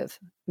conservative.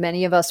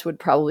 Many of us would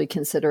probably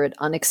consider it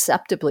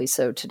unacceptably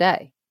so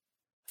today.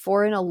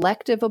 For an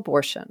elective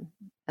abortion,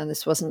 and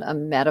this wasn't a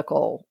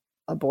medical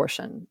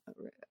abortion,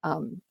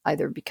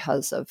 either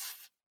because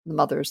of the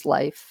mother's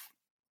life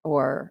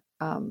or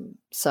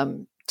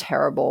some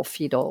terrible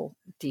fetal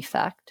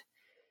defect.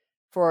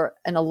 For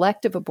an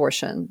elective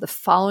abortion, the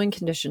following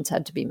conditions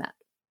had to be met: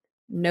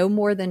 no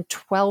more than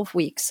 12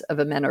 weeks of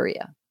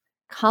amenorrhea,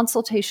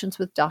 consultations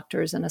with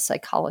doctors and a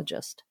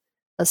psychologist,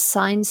 a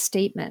signed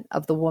statement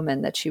of the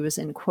woman that she was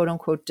in quote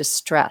unquote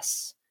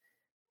distress,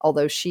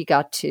 although she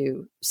got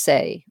to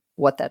say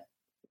what that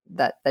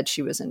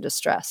she was in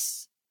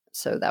distress.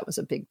 So that was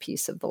a big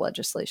piece of the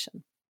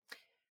legislation.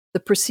 The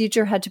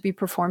procedure had to be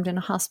performed in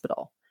a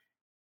hospital.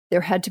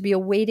 There had to be a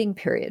waiting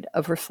period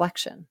of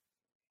reflection.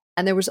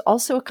 And there was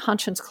also a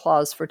conscience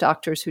clause for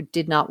doctors who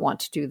did not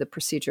want to do the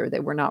procedure. They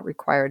were not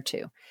required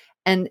to.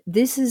 And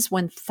this is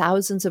when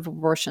thousands of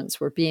abortions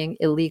were being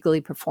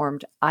illegally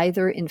performed,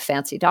 either in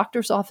fancy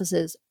doctors'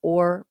 offices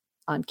or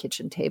on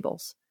kitchen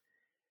tables.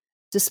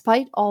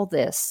 Despite all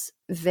this,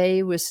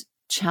 Vey was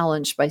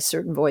challenged by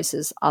certain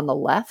voices on the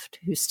left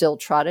who still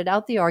trotted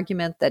out the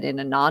argument that in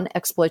a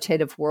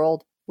non-exploitative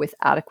world, with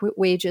adequate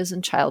wages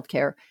and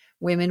childcare,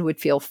 women would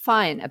feel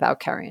fine about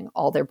carrying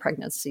all their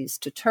pregnancies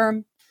to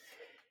term.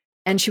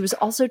 And she was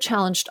also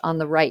challenged on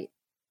the right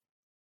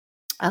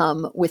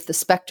with the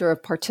specter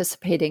of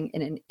participating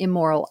in an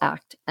immoral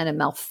act and a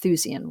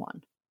Malthusian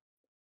one.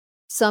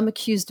 Some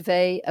accused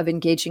Veil of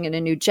engaging in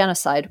a new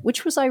genocide,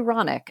 which was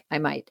ironic, I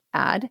might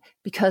add,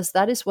 because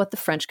that is what the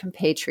French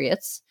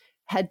compatriots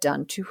had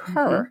done to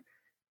her.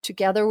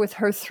 Together with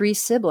her 3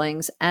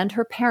 siblings and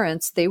her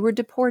parents, they were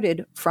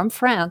deported from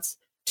France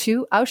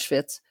to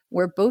Auschwitz,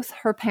 where both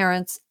her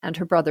parents and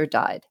her brother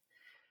died.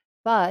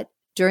 But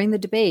during the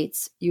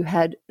debates, you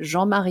had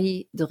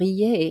Jean-Marie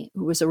Drillet,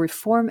 who was a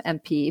Reform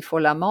MP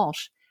for La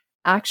Manche,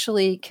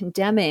 actually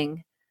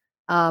condemning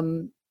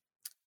the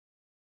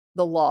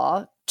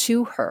law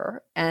to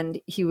her. And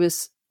he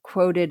was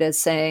quoted as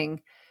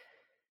saying,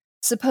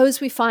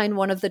 "Suppose we find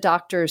one of the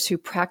doctors who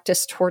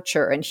practiced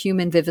torture and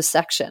human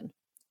vivisection.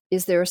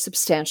 Is there a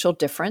substantial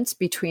difference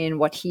between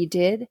what he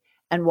did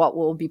and what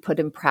will be put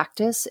in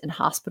practice in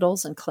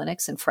hospitals and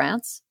clinics in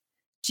France?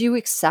 Do you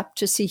accept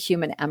to see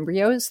human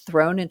embryos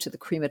thrown into the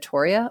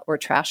crematoria or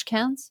trash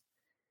cans?"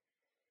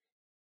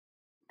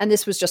 And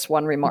this was just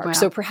one remark. Wow.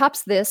 So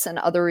perhaps this and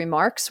other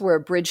remarks were a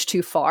bridge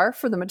too far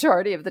for the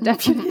majority of the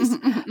deputies,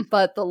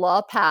 but the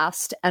law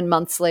passed, and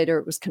months later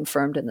it was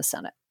confirmed in the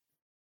Senate.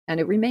 And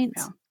it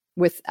remains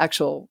with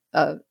actual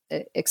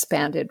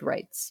expanded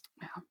rights.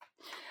 Wow.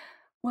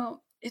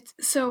 Well,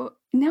 so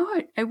now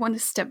I want to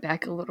step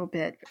back a little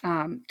bit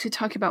to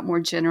talk about more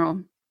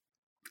general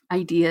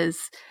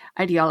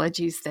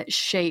ideologies that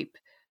shape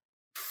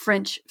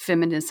French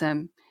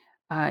feminism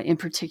in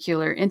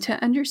particular. And to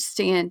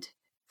understand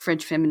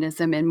French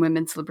feminism and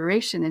women's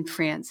liberation in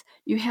France,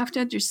 you have to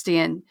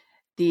understand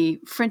the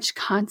French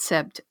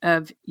concept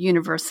of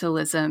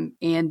universalism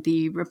and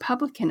the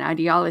Republican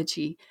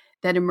ideology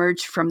that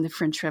emerged from the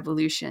French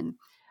Revolution,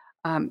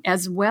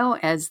 as well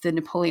as the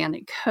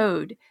Napoleonic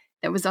Code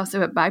that was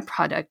also a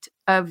byproduct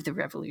of the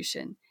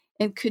revolution.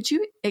 And could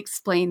you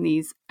explain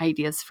these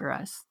ideas for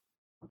us?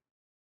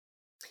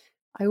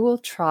 I will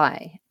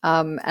try,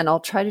 and I'll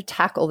try to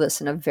tackle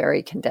this in a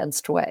very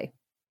condensed way.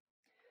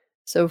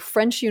 So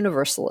French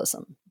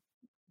universalism,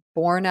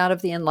 born out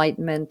of the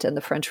Enlightenment and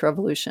the French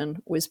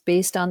Revolution, was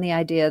based on the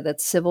idea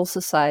that civil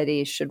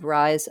society should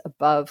rise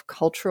above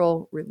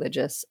cultural,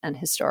 religious, and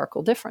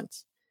historical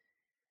difference.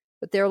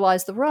 But there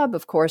lies the rub,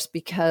 of course,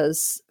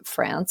 because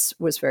France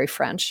was very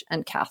French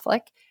and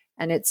Catholic,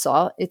 and it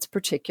saw its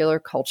particular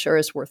culture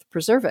as worth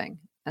preserving,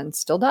 and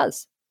still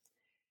does.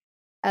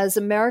 As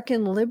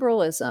American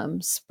liberalism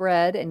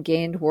spread and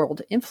gained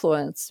world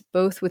influence,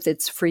 both with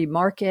its free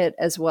market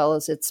as well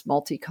as its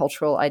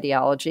multicultural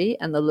ideology,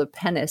 and the Le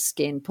Penists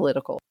gained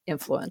political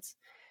influence,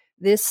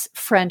 this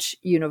French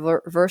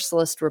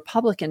universalist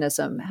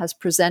republicanism has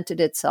presented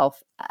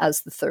itself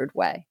as the third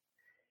way.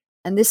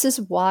 And this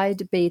is why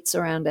debates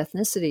around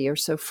ethnicity are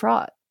so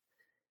fraught.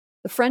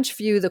 The French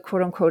view the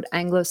quote-unquote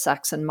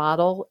Anglo-Saxon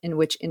model, in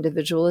which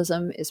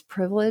individualism is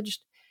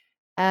privileged,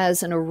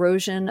 as an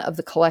erosion of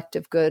the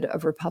collective good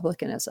of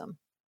republicanism.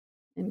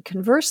 And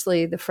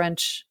conversely, the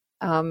French,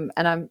 and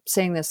I'm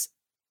saying this,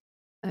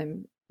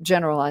 I'm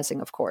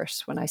generalizing, of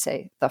course, when I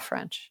say the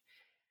French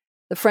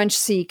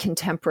see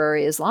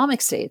contemporary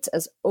Islamic states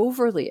as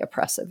overly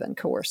oppressive and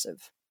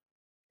coercive.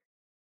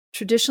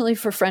 Traditionally,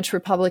 for French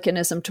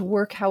republicanism to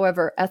work,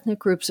 however, ethnic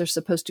groups are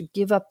supposed to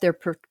give up their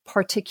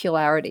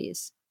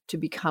particularities to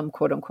become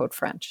quote-unquote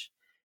French.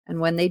 And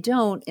when they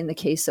don't, in the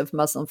case of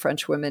Muslim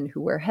French women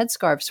who wear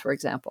headscarves, for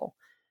example,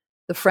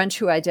 the French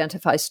who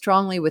identify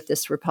strongly with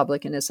this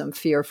republicanism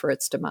fear for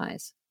its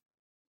demise.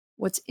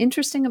 What's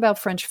interesting about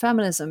French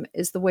feminism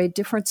is the way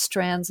different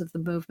strands of the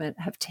movement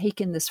have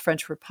taken this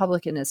French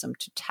republicanism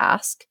to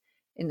task,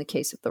 in the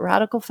case of the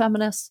radical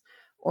feminists,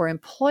 or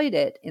employed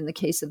it in the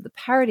case of the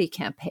parity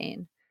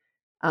campaign.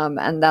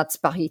 And that's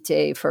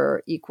parité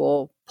for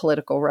equal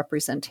political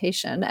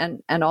representation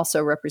and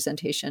also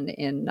representation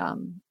in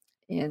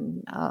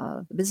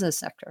the business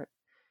sector.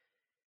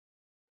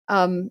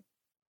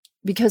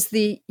 Because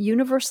the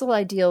universal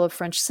ideal of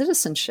French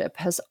citizenship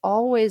has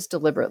always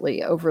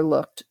deliberately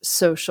overlooked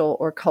social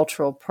or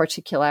cultural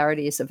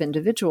particularities of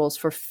individuals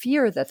for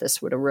fear that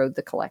this would erode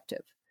the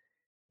collective.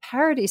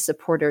 Parity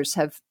supporters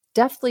have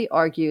deftly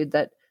argued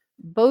that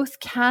both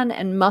can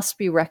and must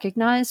be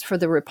recognized for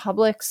the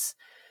Republic's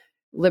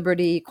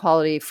liberty,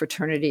 equality,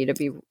 fraternity to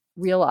be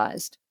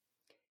realized.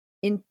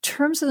 In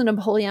terms of the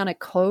Napoleonic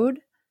Code,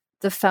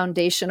 the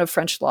foundation of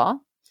French law,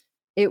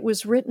 it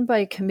was written by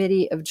a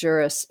committee of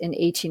jurists in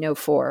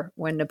 1804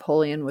 when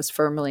Napoleon was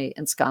firmly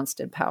ensconced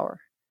in power.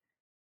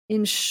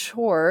 In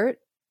short,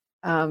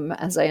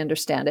 as I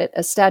understand it,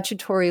 a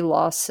statutory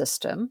law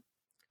system,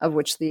 of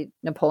which the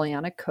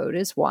Napoleonic Code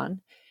is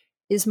one,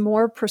 is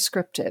more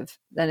prescriptive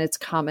than its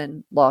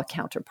common law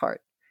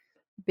counterpart.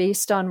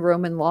 Based on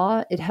Roman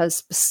law, it has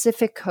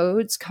specific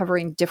codes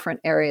covering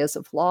different areas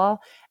of law,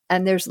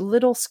 and there's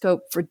little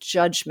scope for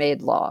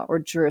judge-made law or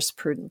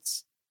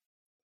jurisprudence.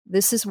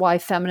 This is why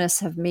feminists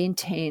have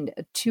maintained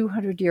a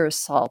 200-year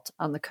assault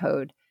on the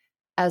code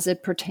as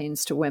it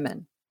pertains to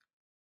women.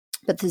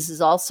 But this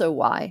is also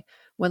why,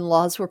 when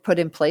laws were put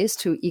in place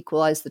to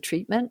equalize the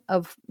treatment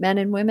of men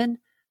and women,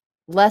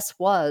 less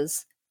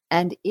was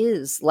and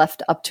is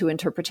left up to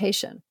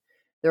interpretation.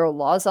 There are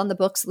laws on the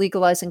books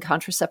legalizing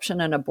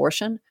contraception and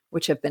abortion,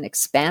 which have been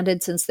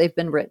expanded since they've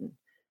been written.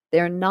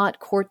 They're not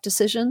court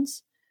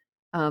decisions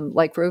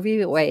like Roe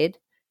v. Wade,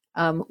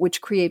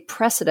 which create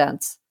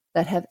precedents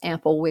that have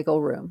ample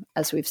wiggle room,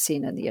 as we've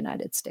seen in the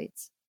United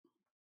States.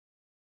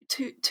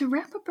 To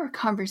wrap up our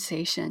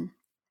conversation,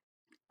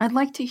 I'd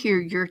like to hear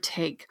your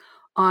take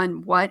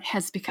on what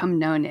has become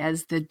known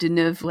as the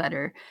Deneuve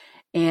letter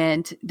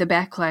and the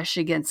backlash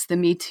against the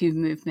Me Too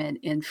movement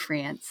in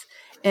France.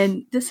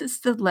 And this is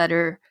the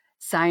letter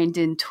signed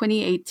in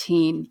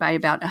 2018 by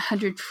about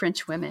 100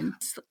 French women,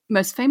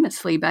 most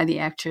famously by the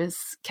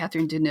actress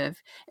Catherine Deneuve,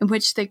 in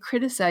which they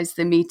criticized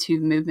the Me Too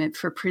movement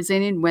for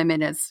presenting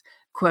women as,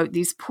 quote,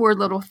 these poor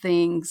little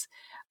things,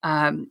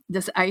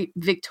 this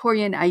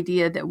Victorian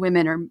idea that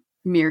women are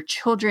mere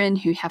children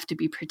who have to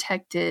be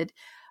protected.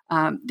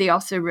 They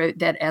also wrote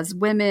that as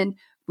women,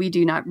 we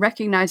do not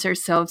recognize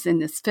ourselves in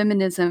this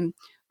feminism,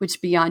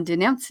 which beyond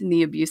denouncing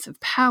the abuse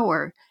of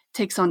power,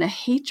 takes on a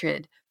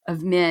hatred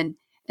of men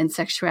and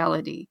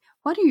sexuality.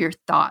 What are your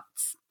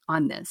thoughts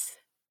on this?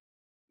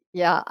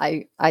 Yeah,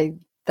 I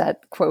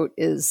that quote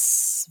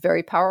is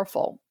very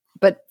powerful.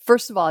 But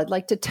first of all, I'd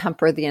like to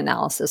temper the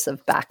analysis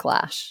of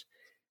backlash.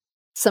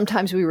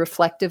 Sometimes we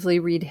reflectively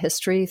read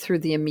history through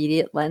the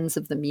immediate lens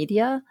of the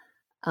media.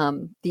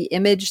 The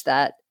image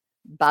that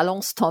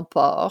balance ton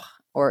porc,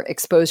 or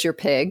expose your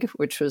pig,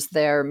 which was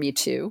their Me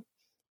Too,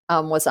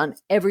 was on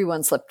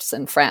everyone's lips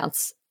in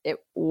France. It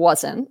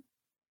wasn't.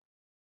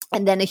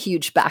 And then a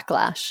huge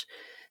backlash.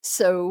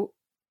 So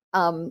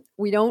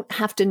we don't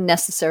have to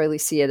necessarily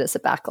see it as a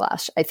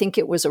backlash. I think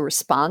it was a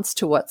response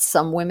to what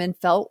some women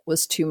felt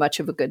was too much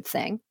of a good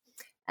thing.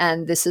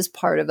 And this is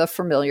part of a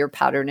familiar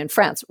pattern in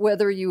France,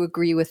 whether you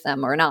agree with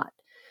them or not.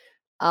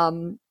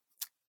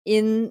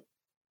 In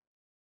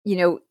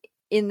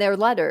their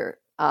letter,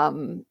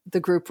 the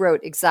group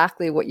wrote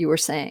exactly what you were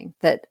saying,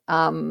 that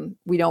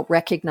we don't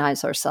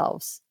recognize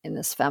ourselves in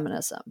this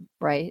feminism,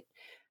 right?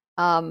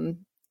 And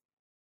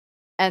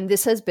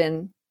this has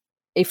been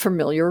a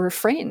familiar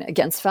refrain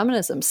against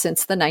feminism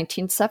since the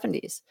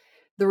 1970s.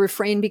 The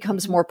refrain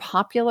becomes more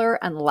popular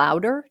and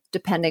louder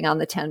depending on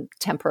the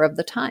temper of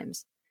the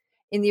times.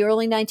 In the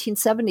early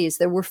 1970s,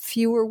 there were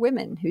fewer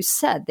women who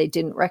said they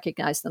didn't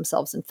recognize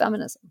themselves in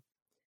feminism.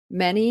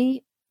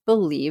 Many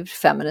believed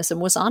feminism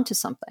was onto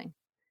something.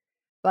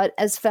 But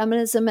as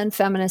feminism and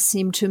feminists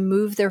seemed to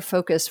move their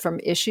focus from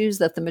issues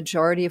that the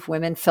majority of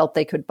women felt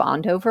they could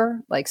bond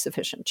over, like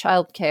sufficient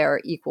childcare,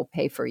 equal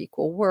pay for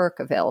equal work,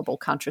 available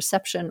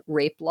contraception,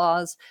 rape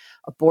laws,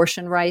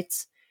 abortion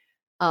rights,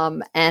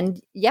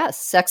 and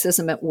yes,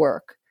 sexism at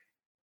work,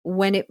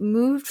 when it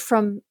moved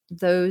from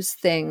those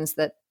things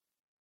that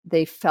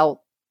they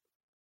felt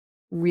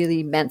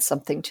really meant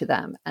something to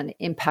them and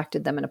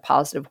impacted them in a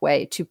positive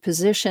way to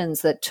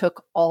positions that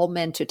took all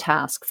men to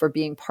task for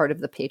being part of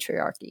the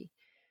patriarchy,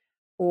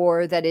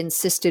 or that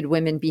insisted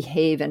women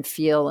behave and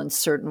feel in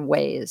certain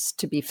ways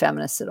to be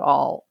feminists at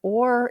all,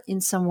 or in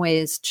some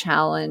ways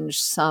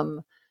challenge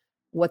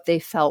what they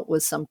felt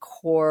was some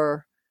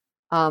core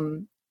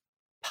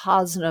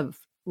positive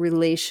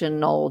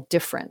relational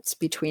difference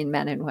between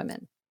men and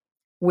women.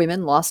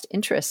 Women lost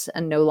interest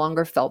and no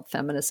longer felt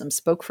feminism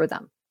spoke for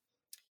them.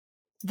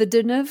 The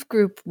Deneuve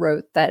group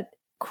wrote that,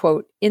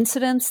 quote,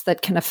 incidents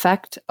that can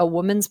affect a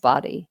woman's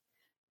body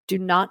do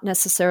not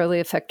necessarily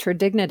affect her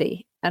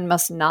dignity and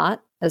must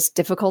not, as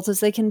difficult as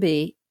they can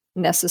be,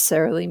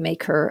 necessarily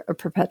make her a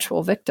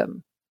perpetual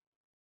victim.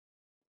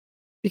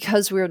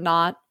 Because we're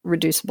not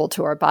reducible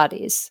to our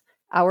bodies,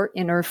 our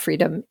inner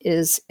freedom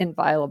is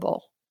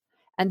inviolable.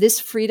 And this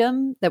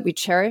freedom that we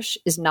cherish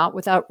is not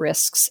without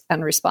risks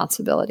and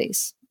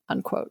responsibilities,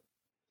 unquote.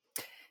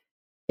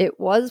 It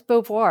was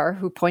Beauvoir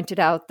who pointed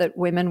out that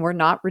women were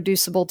not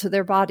reducible to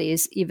their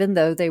bodies, even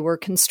though they were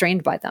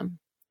constrained by them.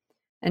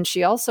 And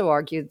she also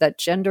argued that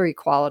gender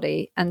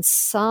equality and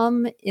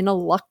some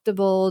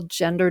ineluctable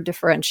gender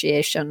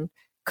differentiation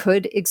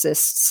could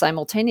exist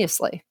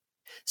simultaneously.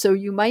 So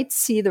you might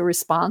see the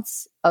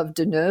response of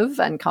Deneuve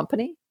and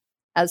company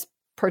as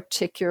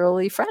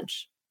particularly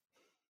French.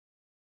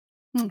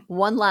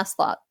 One last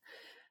thought,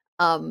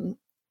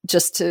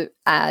 just to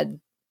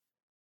add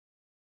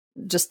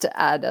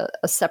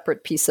a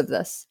separate piece of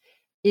this,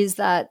 is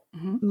that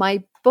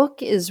my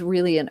book is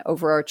really an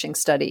overarching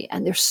study,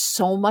 and there's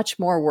so much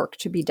more work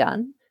to be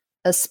done,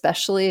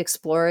 especially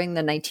exploring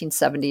the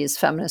 1970s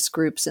feminist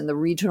groups in the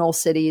regional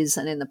cities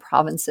and in the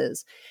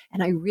provinces.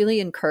 And I really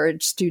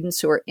encourage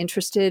students who are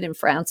interested in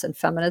France and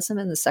feminism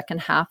in the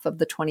second half of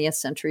the 20th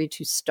century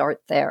to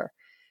start there.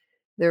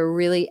 There are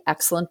really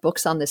excellent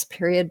books on this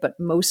period, but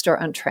most are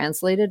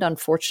untranslated.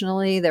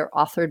 Unfortunately, they're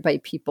authored by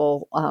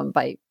people,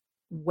 by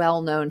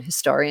well-known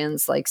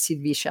historians like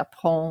Sylvie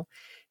Chaperon,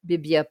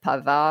 Bibia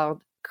Pavard,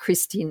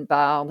 Christine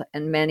Bard,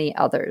 and many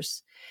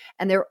others.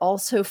 And there are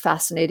also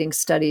fascinating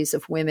studies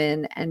of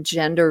women and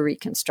gender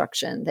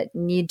reconstruction that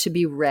need to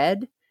be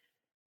read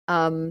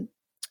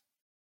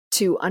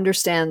to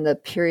understand the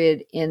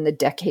period in the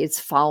decades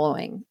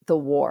following the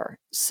war,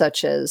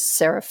 such as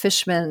Sarah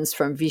Fishman's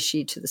From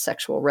Vichy to the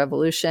Sexual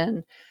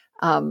Revolution,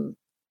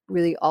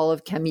 really all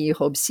of Camille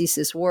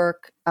Robsis's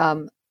work,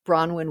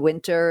 Bronwyn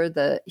Winter,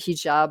 The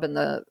Hijab and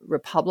the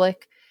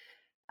Republic,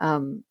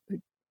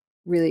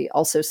 really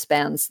also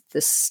spans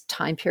this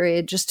time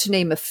period, just to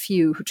name a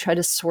few, who try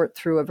to sort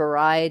through a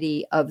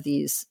variety of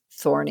these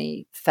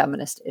thorny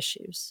feminist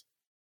issues.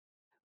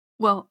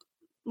 Well,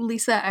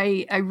 Lisa,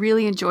 I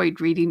really enjoyed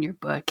reading your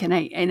book, and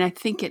I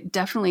think it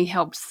definitely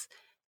helps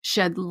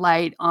shed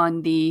light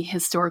on the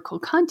historical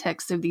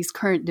context of these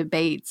current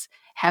debates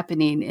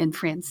happening in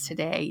France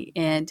today.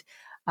 And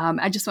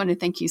I just want to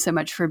thank you so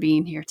much for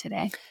being here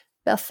today.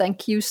 Beth,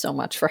 thank you so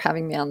much for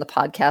having me on the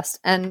podcast.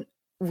 And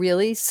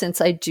really,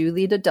 since I do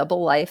lead a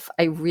double life,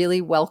 I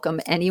really welcome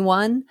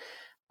anyone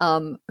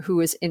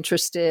who is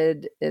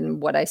interested in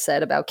what I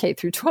said about K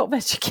through 12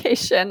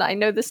 education. I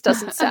know this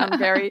doesn't sound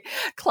very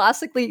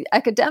classically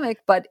academic,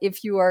 but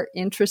if you are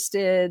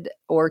interested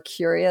or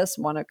curious,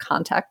 want to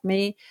contact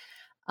me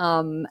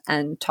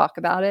and talk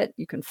about it,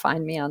 you can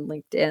find me on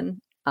LinkedIn.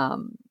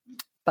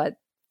 But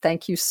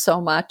thank you so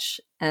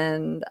much.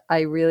 And I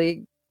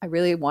really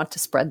want to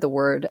spread the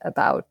word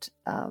about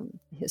the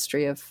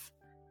history of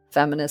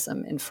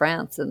feminism in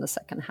France in the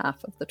second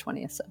half of the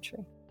 20th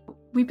century.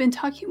 We've been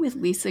talking with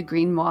Lisa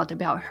Greenwald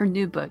about her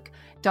new book,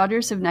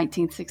 Daughters of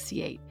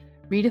 1968,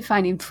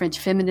 Redefining French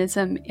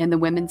Feminism and the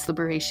Women's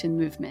Liberation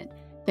Movement.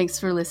 Thanks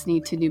for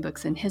listening to New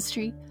Books in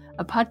History,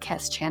 a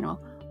podcast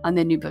channel on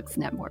the New Books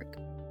Network.